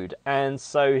code. And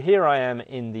so here I am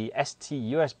in the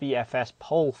STUSBFS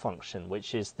poll function,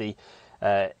 which is the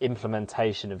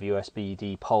implementation of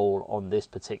USB-D poll on this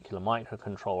particular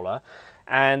microcontroller.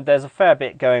 And there's a fair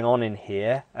bit going on in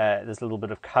here. There's a little bit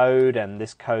of code, and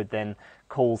this code then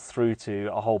calls through to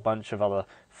a whole bunch of other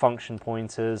function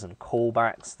pointers and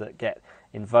callbacks that get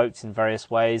invoked in various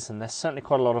ways, and there's certainly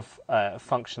quite a lot of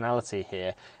functionality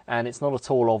here, and it's not at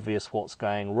all obvious what's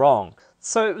going wrong.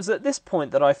 So it was at this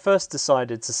point that I first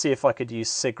decided to see if I could use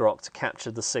sigrok to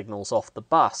capture the signals off the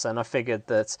bus, and I figured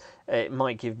that it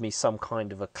might give me some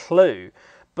kind of a clue.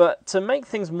 But to make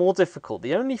things more difficult,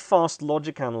 the only fast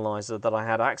logic analyzer that I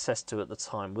had access to at the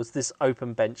time was this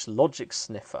OpenBench logic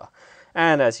sniffer.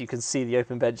 And as you can see, the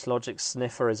OpenBench logic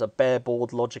sniffer is a bare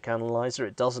board logic analyzer.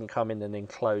 It doesn't come in an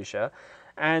enclosure,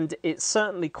 and it's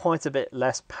certainly quite a bit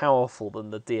less powerful than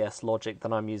the DS Logic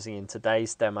that I'm using in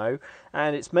today's demo.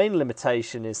 And its main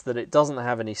limitation is that it doesn't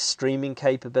have any streaming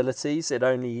capabilities.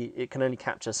 It can only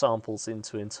capture samples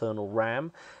into internal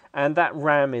RAM. And that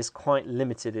RAM is quite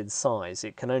limited in size.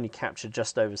 It can only capture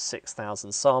just over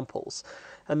 6,000 samples.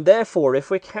 And therefore, if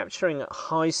we're capturing at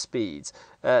high speeds,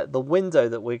 the window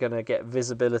that we're going to get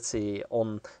visibility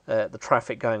on the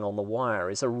traffic going on the wire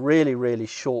is a really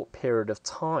short period of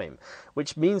time,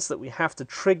 which means that we have to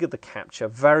trigger the capture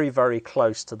very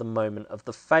close to the moment of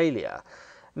the failure.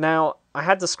 Now, I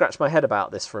had to scratch my head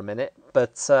about this for a minute,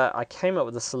 but I came up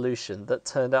with a solution that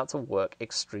turned out to work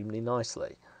extremely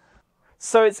nicely.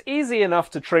 So it's easy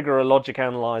enough to trigger a logic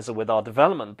analyzer with our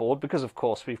development board because, of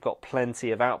course, we've got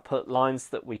plenty of output lines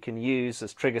that we can use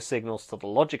as trigger signals to the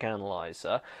logic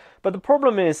analyzer. But the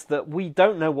problem is that we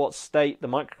don't know what state the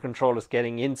microcontroller is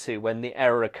getting into when the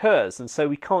error occurs, and so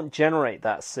we can't generate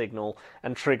that signal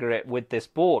and trigger it with this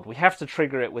board. We have to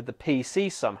trigger it with the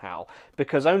PC somehow,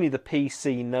 because only the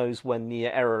PC knows when the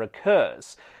error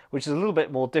occurs, which is a little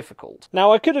bit more difficult.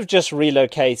 Now, I could have just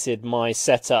relocated my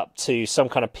setup to some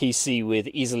kind of PC with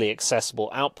easily accessible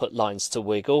output lines to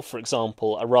wiggle. For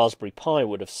example, a Raspberry Pi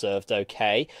would have served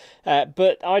okay.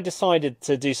 But I decided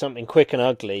to do something quick and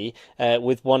ugly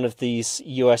with one of these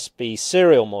USB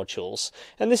serial modules.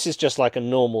 And this is just like a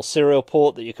normal serial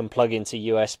port that you can plug into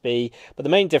USB. But the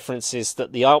main difference is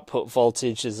that the output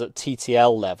voltage is at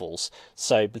TTL levels,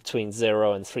 so between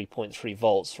 0 and 3.3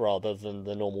 volts rather than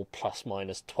the normal plus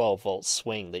minus 12 volt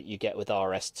swing that you get with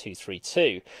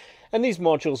RS-232. And these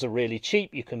modules are really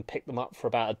cheap. You can pick them up for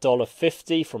about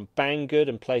 $1.50 from Banggood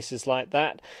and places like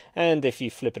that. And if you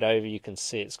flip it over, you can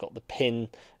see it's got the pin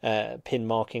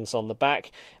markings on the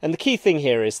back. And the key thing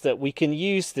here is that we can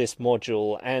use this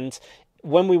module, and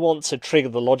when we want to trigger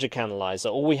the logic analyzer,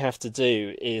 all we have to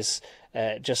do is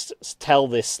just tell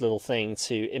this little thing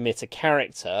to emit a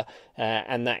character,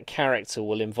 and that character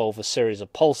will involve a series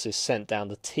of pulses sent down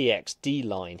the TXD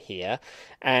line here.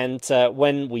 And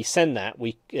when we send that,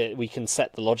 we can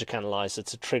set the logic analyzer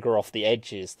to trigger off the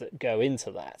edges that go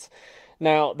into that.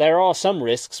 Now, there are some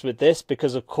risks with this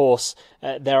because, of course,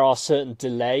 there are certain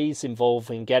delays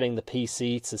involving getting the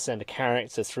PC to send a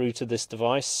character through to this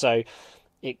device, so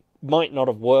it might not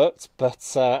have worked,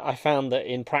 but I found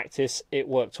that in practice it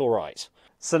worked all right.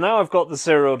 So now I've got the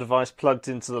serial device plugged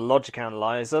into the logic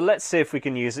analyzer, let's see if we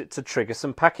can use it to trigger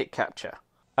some packet capture.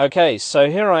 Okay, so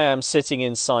here I am sitting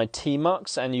inside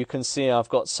Tmux, and you can see I've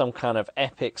got some kind of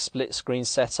epic split screen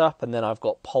setup, and then I've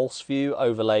got Pulse View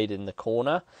overlaid in the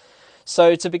corner.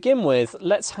 So to begin with,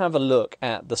 let's have a look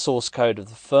at the source code of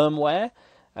the firmware.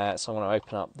 So I'm going to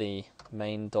open up the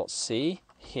main.c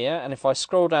here, and if I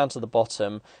scroll down to the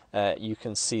bottom, you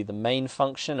can see the main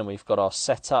function, and we've got our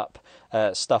setup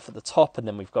stuff at the top, and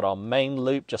then we've got our main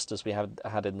loop just as we had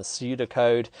in the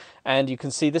pseudocode. And you can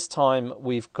see this time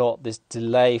we've got this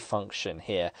delay function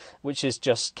here, which is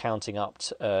just counting up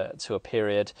to a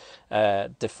period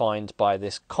defined by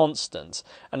this constant.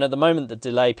 And at the moment the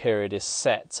delay period is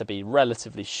set to be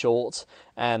relatively short,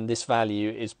 and this value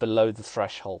is below the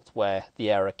threshold where the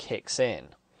error kicks in.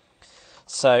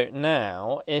 So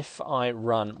now if I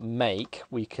run make,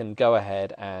 we can go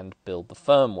ahead and build the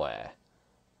firmware.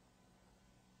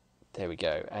 There we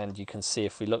go, and you can see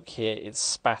if we look here, it's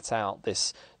spat out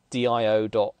this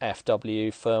dio.fw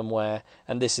firmware,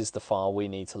 and this is the file we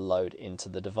need to load into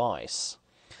the device.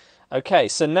 Okay,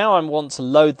 so now I want to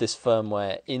load this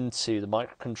firmware into the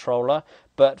microcontroller,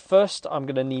 but first I'm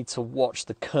going to need to watch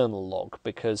the kernel log,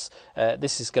 because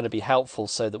this is going to be helpful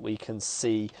so that we can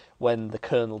see when the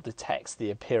kernel detects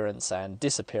the appearance and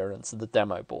disappearance of the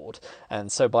demo board.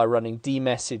 And so by running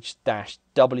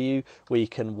dmessage-w, we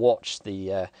can watch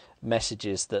the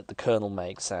messages that the kernel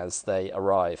makes as they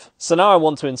arrive. So now I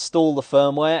want to install the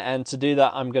firmware, and to do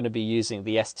that I'm going to be using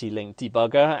the ST-Link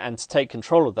debugger, and to take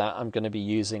control of that I'm going to be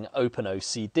using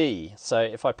OpenOCD. So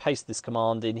if I paste this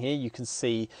command in here, you can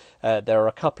see there are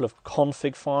a couple of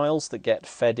config files that get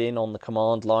fed in on the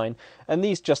command line, and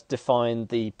these just define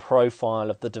the profile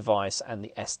of the device and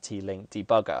the ST-Link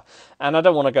debugger. And I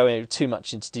don't want to go too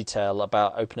much into detail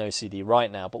about OpenOCD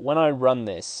right now, but when I run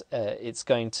this, it's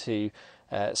going to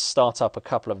start up a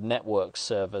couple of network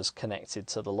servers connected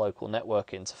to the local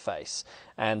network interface,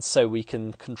 and so we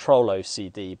can control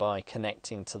OCD by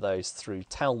connecting to those through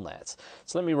Telnet.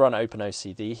 So let me run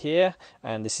OpenOCD here,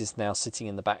 and this is now sitting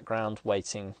in the background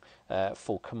waiting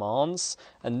for commands,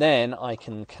 and then I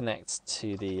can connect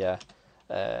to the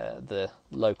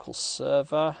local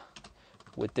server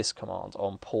with this command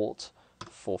on port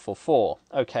 444.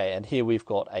 Okay, and here we've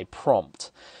got a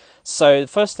prompt. So the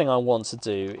first thing I want to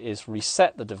do is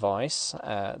reset the device,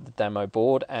 the demo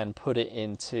board, and put it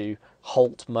into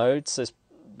halt mode. So this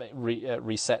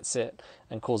resets it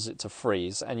and causes it to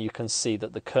freeze, and you can see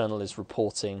that the kernel is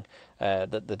reporting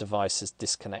that the device is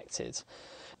disconnected.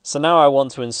 So now I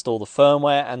want to install the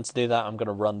firmware, and to do that I'm going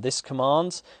to run this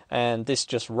command, and this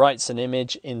just writes an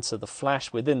image into the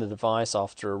flash within the device.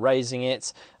 After erasing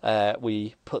it,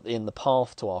 we put in the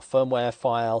path to our firmware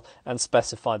file and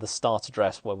specify the start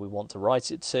address where we want to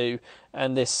write it to,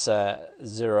 and this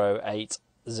 0800000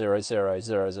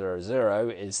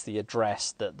 is the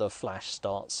address that the flash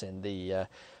starts in the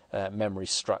memory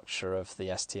structure of the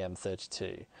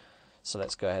STM32. So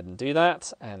let's go ahead and do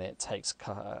that, and it takes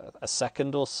a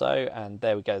second or so, and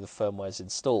there we go, the firmware is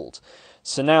installed.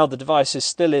 So now the device is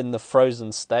still in the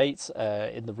frozen state,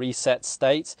 in the reset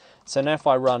state. So now if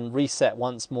I run reset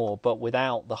once more, but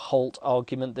without the halt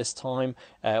argument this time,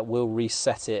 we'll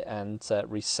reset it and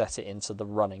reset it into the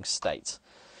running state.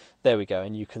 There we go,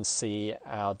 and you can see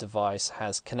our device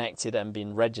has connected and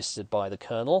been registered by the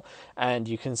kernel, and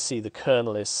you can see the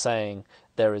kernel is saying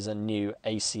there is a new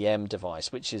ACM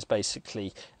device, which is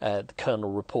basically the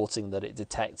kernel reporting that it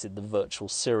detected the virtual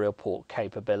serial port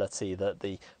capability that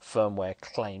the firmware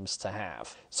claims to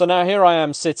have. So now here I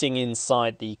am sitting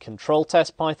inside the control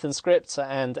test Python script,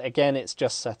 and again it's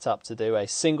just set up to do a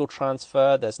single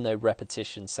transfer. There's no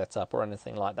repetition set up or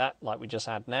anything like that, like we just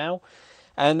had now.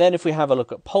 And then if we have a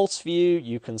look at Pulse View,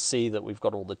 you can see that we've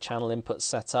got all the channel inputs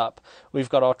set up. We've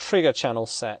got our trigger channel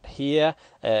set here.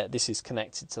 This is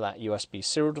connected to that USB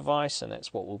serial device, and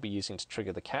it's what we'll be using to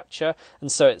trigger the capture.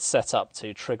 And so it's set up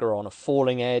to trigger on a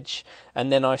falling edge.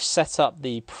 And then I've set up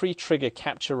the pre-trigger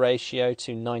capture ratio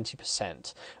to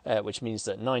 90%, which means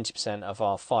that 90% of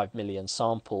our 5 million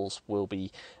samples will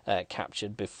be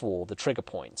captured before the trigger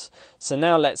point. So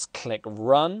now let's click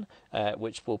Run,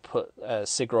 which will put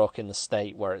sigrok in the state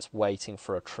where it's waiting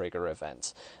for a trigger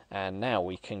event. And now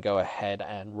we can go ahead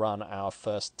and run our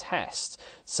first test.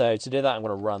 So to do that, I'm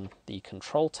going to run the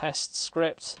control test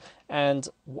script, and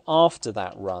after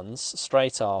that runs,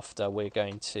 straight after, we're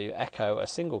going to echo a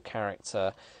single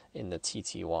character in the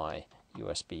TTY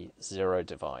USB 0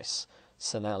 device.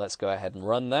 So now let's go ahead and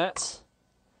run that.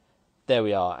 There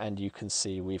we are, and you can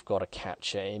see we've got a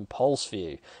capture in Pulse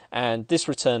View, and this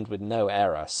returned with no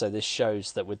error. So this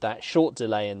shows that with that short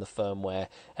delay in the firmware,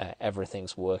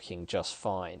 everything's working just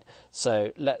fine.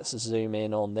 So let's zoom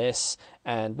in on this,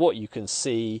 and what you can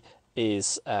see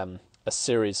is a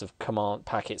series of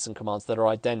packets and commands that are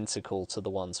identical to the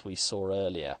ones we saw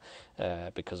earlier,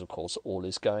 because of course all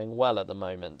is going well at the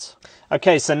moment.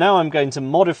 Okay, so now I'm going to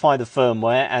modify the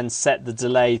firmware and set the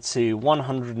delay to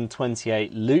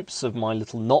 128 loops of my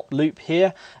little not loop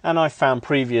here, and I found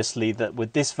previously that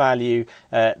with this value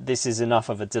this is enough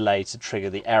of a delay to trigger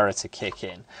the error to kick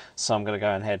in. So I'm going to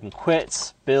go ahead and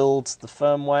quit, build the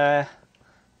firmware,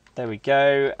 there we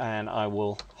go, and I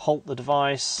will halt the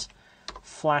device,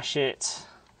 flash it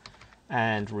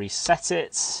and reset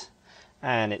it,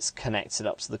 and it's connected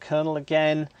up to the kernel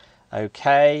again.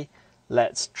 Okay,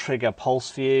 let's trigger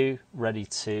pulse view, ready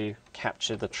to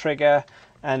capture the trigger,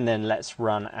 and then let's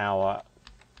run our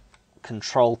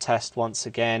control test once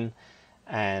again,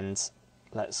 and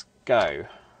let's go.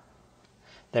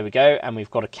 There we go, and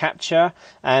we've got a capture,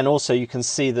 and also you can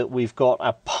see that we've got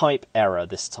a pipe error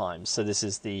this time. So this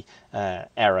is the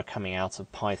error coming out of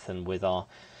Python with our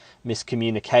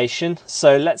miscommunication.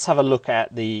 So let's have a look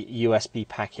at the USB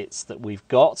packets that we've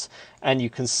got, and you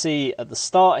can see at the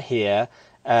start here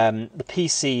the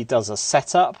PC does a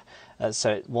setup,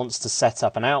 so it wants to set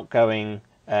up an outgoing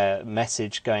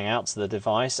message going out to the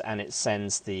device, and it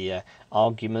sends the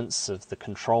arguments of the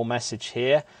control message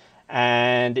here,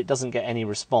 and it doesn't get any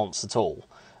response at all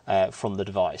from the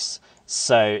device.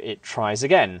 So it tries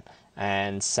again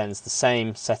and sends the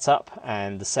same setup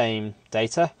and the same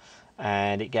data,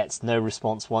 and it gets no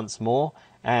response once more,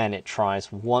 and it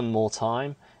tries one more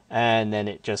time, and then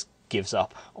it just gives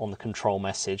up on the control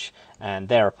message, and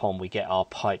thereupon we get our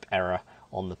pipe error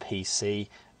on the PC.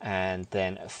 And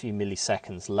then a few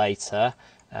milliseconds later,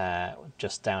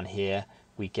 just down here,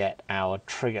 we get our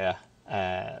trigger,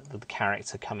 the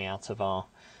character coming out of our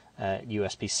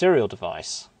USB serial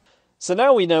device. So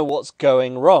now we know what's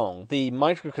going wrong. The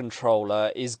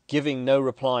microcontroller is giving no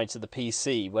reply to the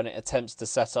PC when it attempts to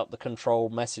set up the control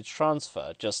message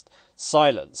transfer, just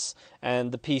silence.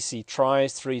 And the PC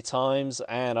tries 3 times,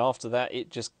 and after that it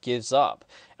just gives up.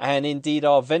 And indeed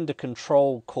our vendor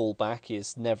control callback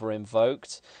is never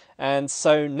invoked. And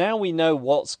so now we know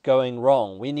what's going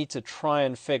wrong. We need to try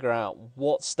and figure out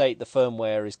what state the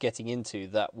firmware is getting into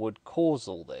that would cause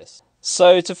all this.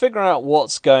 So to figure out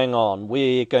what's going on,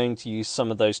 we're going to use some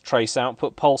of those trace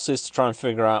output pulses to try and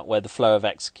figure out where the flow of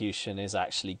execution is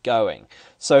actually going.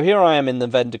 So here I am in the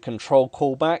vendor control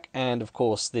callback, and of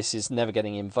course this is never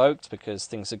getting invoked because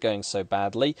things are going so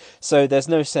badly. So there's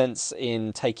no sense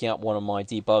in taking up one of my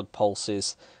debug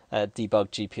pulses, debug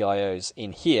GPIOs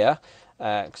in here,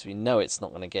 because we know it's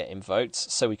not going to get invoked.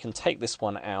 So we can take this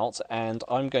one out, and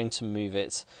I'm going to move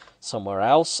it somewhere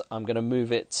else. I'm going to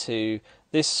move it to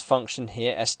this function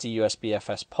here,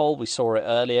 STUSBFS poll. We saw it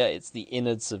earlier. It's the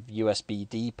innards of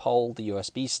USB-D poll, the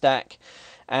USB stack.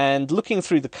 And looking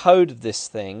through the code of this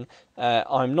thing,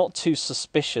 I'm not too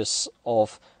suspicious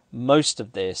of most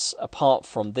of this, apart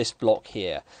from this block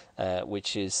here,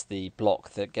 which is the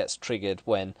block that gets triggered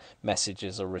when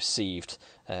messages are received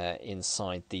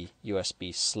inside the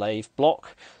USB slave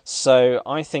block. So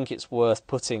I think it's worth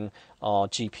putting our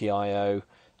GPIO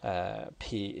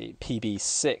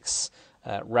PB6,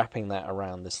 wrapping that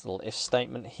around this little if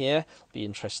statement here. Be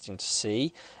interesting to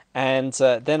see. And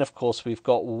then of course we've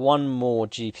got one more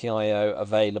GPIO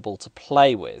available to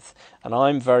play with, and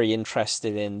I'm very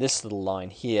interested in this little line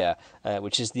here,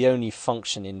 which is the only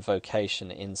function invocation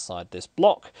inside this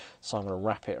block. So I'm going to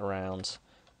wrap it around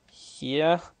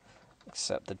here,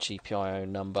 except the GPIO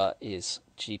number is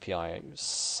GPIO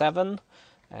 7,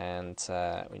 and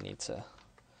we need to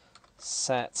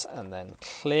set and then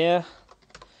clear.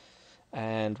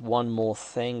 And one more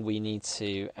thing, we need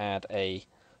to add a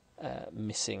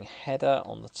missing header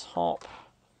on the top,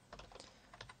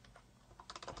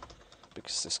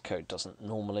 because this code doesn't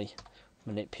normally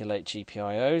manipulate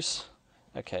GPIOs.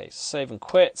 Okay, save and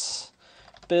quit,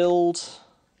 build.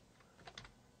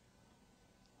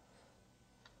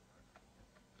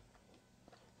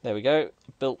 There we go,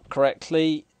 built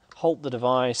correctly. Halt the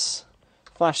device,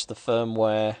 flash the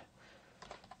firmware,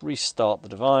 restart the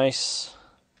device,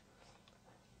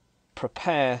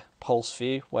 prepare pulse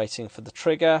view, waiting for the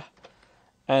trigger,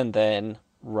 and then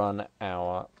run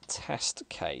our test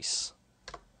case.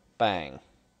 Bang.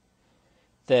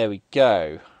 There we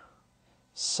go.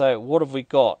 So what have we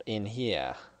got in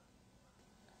here?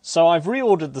 So I've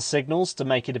reordered the signals to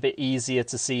make it a bit easier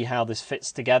to see how this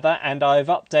fits together, and I've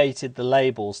updated the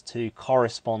labels to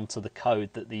correspond to the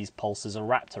code that these pulses are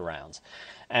wrapped around.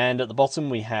 And at the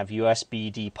bottom we have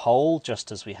USB-D poll,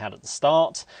 just as we had at the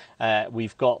start.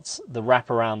 We've got the wrap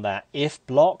around that if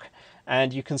block,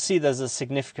 And you can see there's a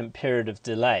significant period of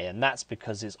delay, and that's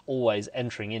because it's always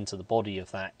entering into the body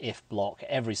of that if block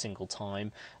every single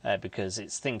time, because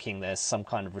it's thinking there's some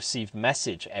kind of received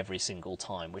message every single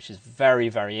time, which is very,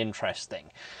 very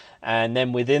interesting. And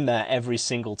then within that, every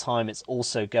single time, it's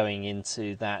also going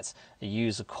into that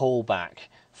user callback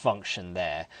function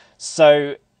there.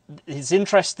 So it's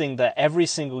interesting that every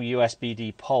single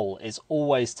USB-D poll is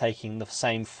always taking the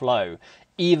same flow,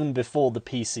 even before the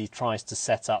PC tries to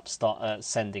set up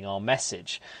sending our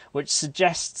message, which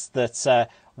suggests that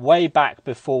way back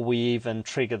before we even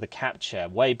trigger the capture,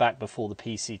 way back before the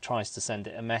PC tries to send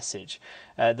it a message,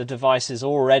 the device is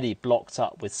already blocked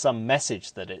up with some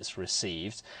message that it's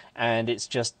received, and it's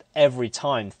just every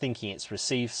time thinking it's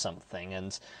received something,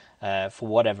 and for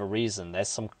whatever reason there's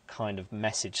some kind of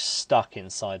message stuck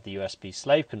inside the USB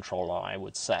slave controller, I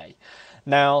would say.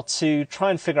 Now, to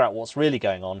try and figure out what's really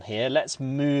going on here, let's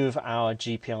move our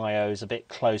GPIOs a bit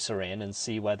closer in and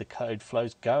see where the code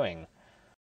flow's going.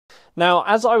 Now,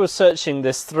 as I was searching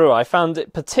this through, I found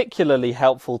it particularly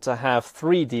helpful to have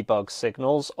 3 debug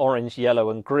signals, orange,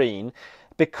 yellow and green,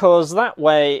 because that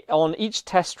way on each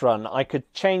test run I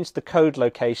could change the code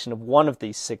location of one of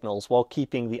these signals while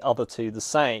keeping the other 2 the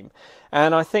same.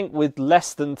 And I think with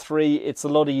less than 3 it's a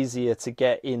lot easier to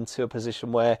get into a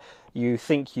position where you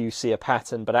think you see a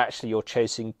pattern but actually you're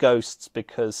chasing ghosts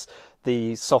because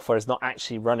the software is not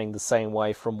actually running the same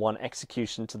way from one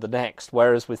execution to the next.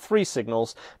 Whereas with 3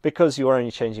 signals, because you're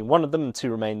only changing one of them and 2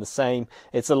 remain the same,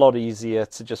 it's a lot easier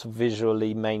to just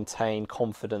visually maintain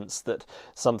confidence that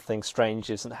something strange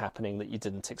isn't happening that you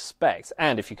didn't expect.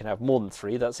 And if you can have more than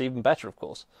 3, that's even better, of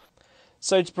course.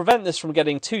 So to prevent this from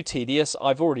getting too tedious,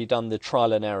 I've already done the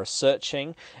trial and error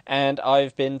searching, and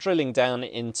I've been drilling down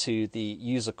into the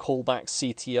user callback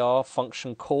CTR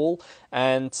function call,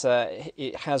 and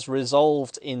it has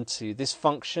resolved into this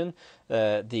function,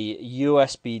 the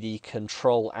USB-D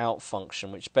control out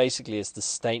function, which basically is the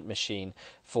state machine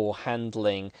for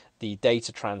handling the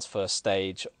data transfer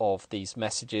stage of these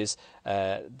messages,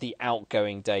 the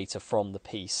outgoing data from the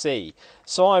PC.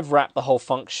 So I've wrapped the whole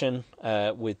function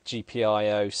with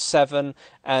GPIO 7,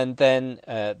 and then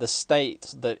the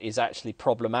state that is actually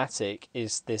problematic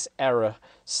is this error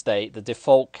state, the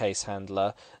default case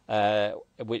handler,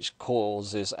 which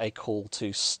causes a call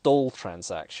to stall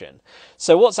transaction.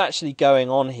 So what's actually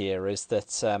going on here is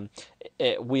that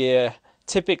we're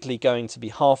typically going to be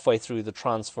halfway through the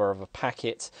transfer of a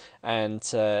packet, and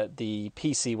the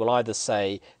PC will either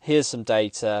say, here's some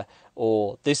data,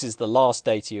 or this is the last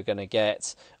data you're going to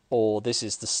get, or this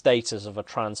is the status of a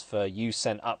transfer you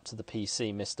sent up to the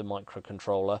PC, Mr.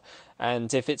 Microcontroller.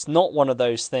 And if it's not one of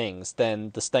those things,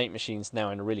 then the state machine's now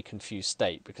in a really confused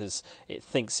state because it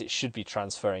thinks it should be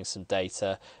transferring some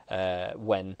data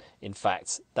when in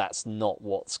fact that's not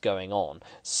what's going on.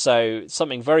 So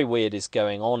something very weird is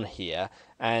going on here,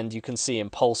 and you can see in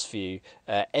Pulse View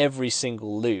every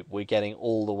single loop we're getting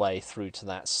all the way through to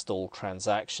that stall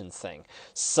transaction thing.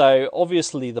 So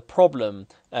obviously the problem,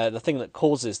 the thing that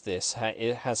causes this,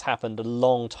 it has happened a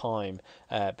long time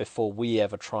before we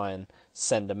ever try and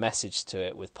send a message to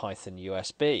it with Python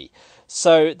USB.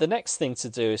 So the next thing to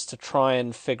do is to try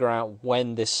and figure out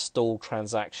when this stall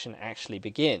transaction actually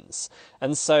begins.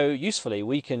 And so usefully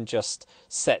we can just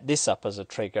set this up as a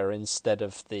trigger instead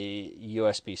of the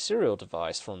USB serial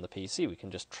device from the PC. We can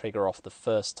just trigger off the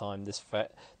first time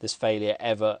this failure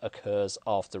ever occurs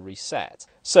after reset.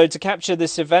 So to capture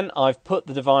this event, I've put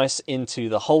the device into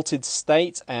the halted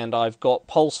state, and I've got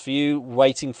Pulse View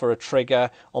waiting for a trigger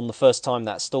on the first time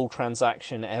that stall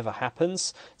transaction ever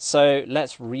happens. So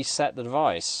let's reset the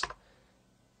device.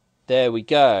 There we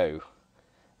go.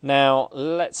 Now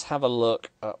let's have a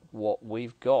look at what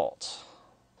we've got.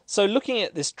 So looking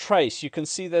at this trace, you can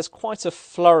see there's quite a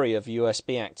flurry of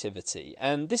USB activity,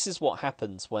 and this is what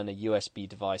happens when a USB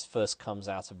device first comes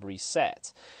out of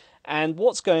reset. And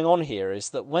what's going on here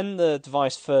is that when the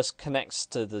device first connects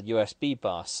to the USB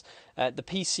bus, the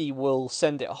PC will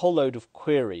send it a whole load of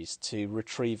queries to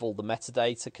retrieve all the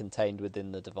metadata contained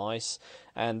within the device,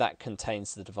 and that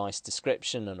contains the device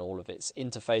description and all of its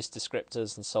interface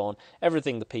descriptors and so on,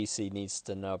 everything the PC needs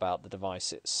to know about the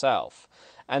device itself.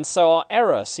 And so our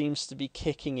error seems to be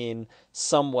kicking in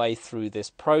some way through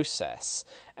this process.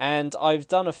 And I've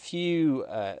done a few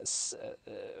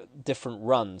different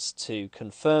runs to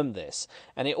confirm this.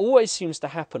 And it always seems to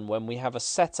happen when we have a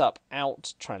setup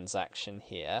out transaction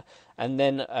here. and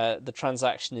then the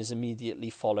transaction is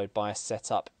immediately followed by a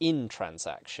setup in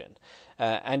transaction.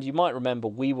 And you might remember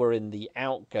we were in the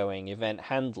outgoing event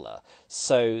handler,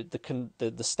 so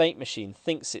the state machine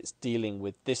thinks it's dealing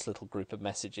with this little group of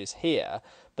messages here,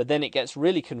 but then it gets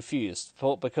really confused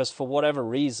because for whatever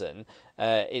reason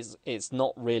it's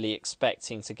not really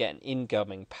expecting to get an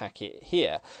incoming packet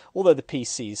here. Although the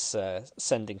PC's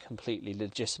sending completely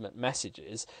legitimate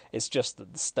messages, it's just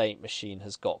that the state machine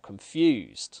has got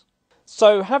confused.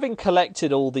 So, having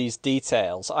collected all these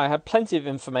details, I had plenty of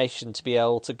information to be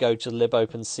able to go to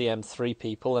libopencm3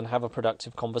 people and have a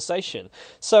productive conversation.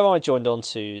 So I joined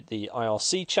onto the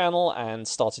IRC channel and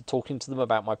started talking to them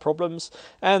about my problems,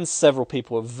 and several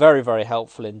people were very, very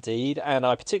helpful indeed, and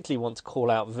I particularly want to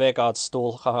call out Vegard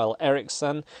Stålheil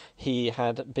Eriksson. He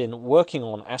had been working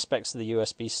on aspects of the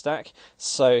USB stack,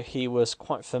 so he was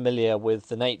quite familiar with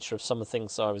the nature of some of the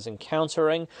things I was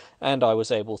encountering, and I was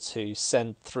able to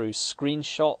send through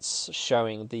screenshots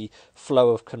showing the flow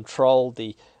of control,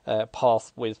 the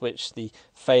path with which the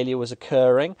failure was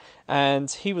occurring, and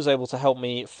he was able to help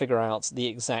me figure out the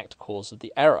exact cause of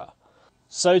the error.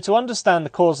 So to understand the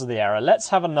cause of the error, let's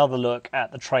have another look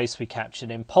at the trace we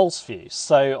captured in PulseView.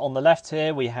 So on the left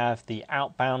here we have the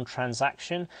outbound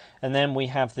transaction, and then we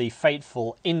have the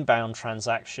fateful inbound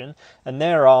transaction, and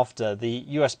thereafter the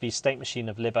USB state machine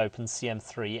of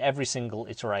libopencm3, every single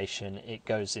iteration it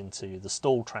goes into the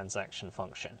stall transaction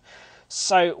function.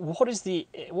 So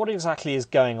what exactly is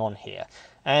going on here?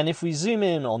 And if we zoom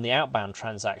in on the outbound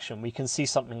transaction, we can see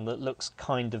something that looks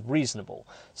kind of reasonable.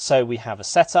 So we have a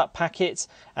setup packet,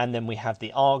 and then we have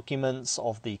the arguments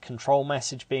of the control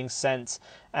message being sent,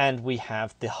 and we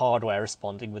have the hardware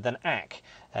responding with an ACK.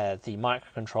 The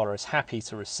microcontroller is happy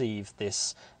to receive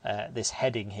this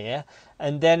heading here,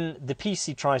 and then the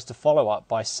PC tries to follow up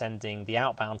by sending the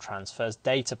outbound transfer's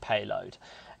data payload.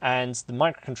 And the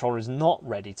microcontroller is not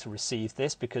ready to receive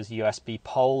this because USB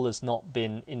poll has not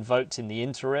been invoked in the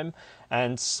interim,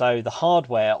 and so the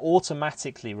hardware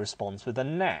automatically responds with a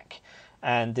NAC.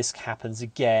 And this happens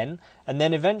again, and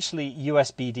then eventually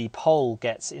USB-D poll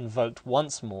gets invoked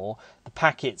once more. The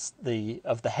packets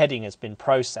of the heading has been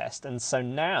processed, and so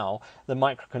now the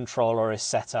microcontroller is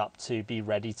set up to be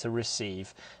ready to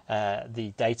receive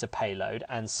the data payload.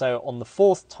 And so on the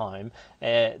fourth time,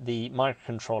 the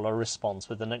microcontroller responds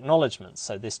with an acknowledgement.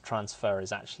 So this transfer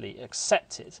is actually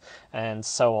accepted, and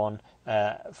so on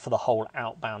for the whole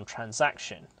outbound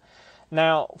transaction.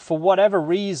 Now, for whatever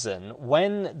reason,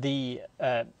 when the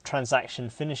transaction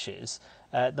finishes,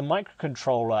 the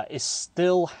microcontroller is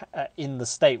still in the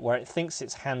state where it thinks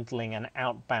it's handling an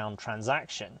outbound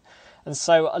transaction. And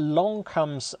so along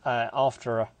comes,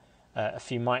 after a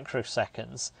few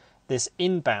microseconds, this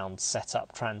inbound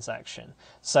setup transaction.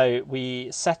 So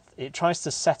it tries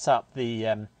to set up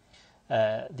the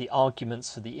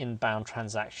arguments for the inbound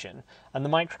transaction, and the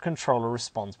microcontroller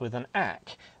responds with an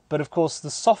ACK. But of course, the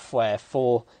software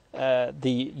for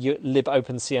the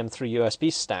libopencm3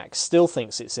 USB stack still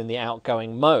thinks it's in the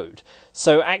outgoing mode.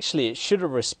 So actually, it should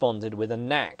have responded with a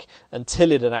NAC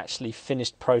until it had actually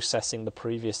finished processing the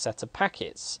previous set of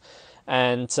packets.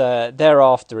 And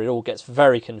thereafter, it all gets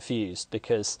very confused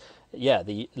because, yeah,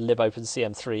 the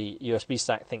libopencm3 USB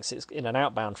stack thinks it's in an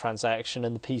outbound transaction,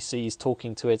 and the PC is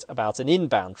talking to it about an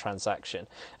inbound transaction,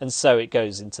 and so it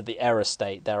goes into the error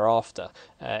state thereafter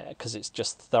because it's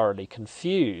just thoroughly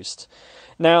confused.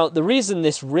 Now, the reason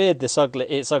this reared its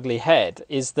ugly head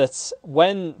is that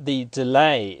when the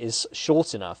delay is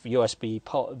short enough,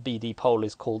 USB-BD poll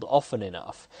is called often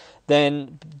enough,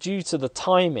 then due to the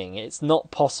timing, it's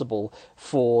not possible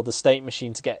for the state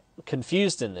machine to get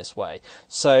confused in this way.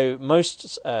 So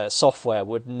most software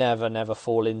would never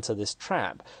fall into this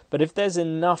trap. But if there's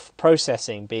enough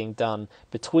processing being done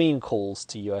between calls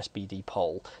to USB-D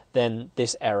poll, then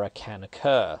this error can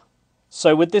occur.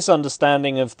 So with this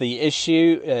understanding of the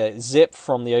issue, Zip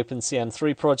from the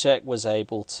OpenCM3 project was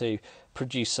able to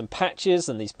produce some patches,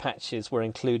 and these patches were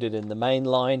included in the main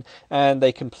line, and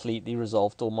they completely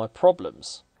resolved all my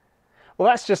problems. Well,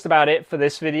 that's just about it for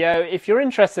this video. If you're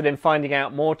interested in finding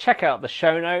out more, check out the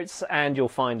show notes, and you'll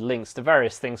find links to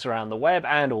various things around the web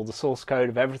and all the source code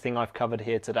of everything I've covered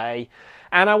here today.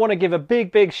 And I want to give a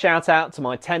big shout out to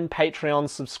my 10 Patreon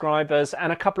subscribers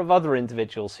and a couple of other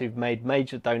individuals who've made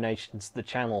major donations to the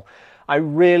channel. I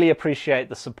really appreciate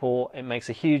the support. It makes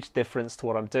a huge difference to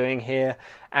what I'm doing here.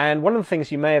 And one of the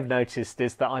things you may have noticed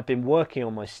is that I've been working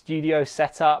on my studio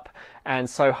setup, and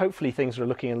so hopefully things are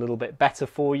looking a little bit better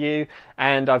for you.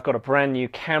 And I've got a brand new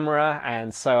camera,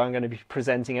 and so I'm going to be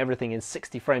presenting everything in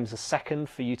 60 frames a second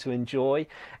for you to enjoy.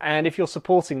 And if you're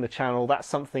supporting the channel, that's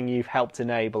something you've helped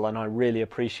enable, and I really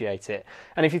really appreciate it.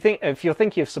 And if you're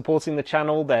thinking of supporting the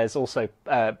channel, there's also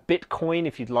Bitcoin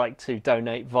if you'd like to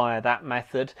donate via that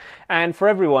method. And for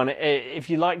everyone, if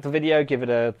you like the video, give it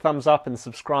a thumbs up and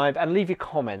subscribe, and leave your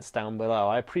comments down below.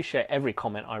 I appreciate every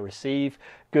comment I receive,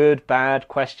 good, bad,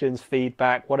 questions,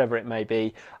 feedback, whatever it may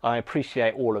be. I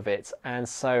appreciate all of it. And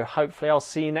so hopefully I'll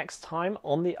see you next time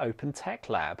on the Open Tech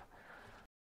Lab.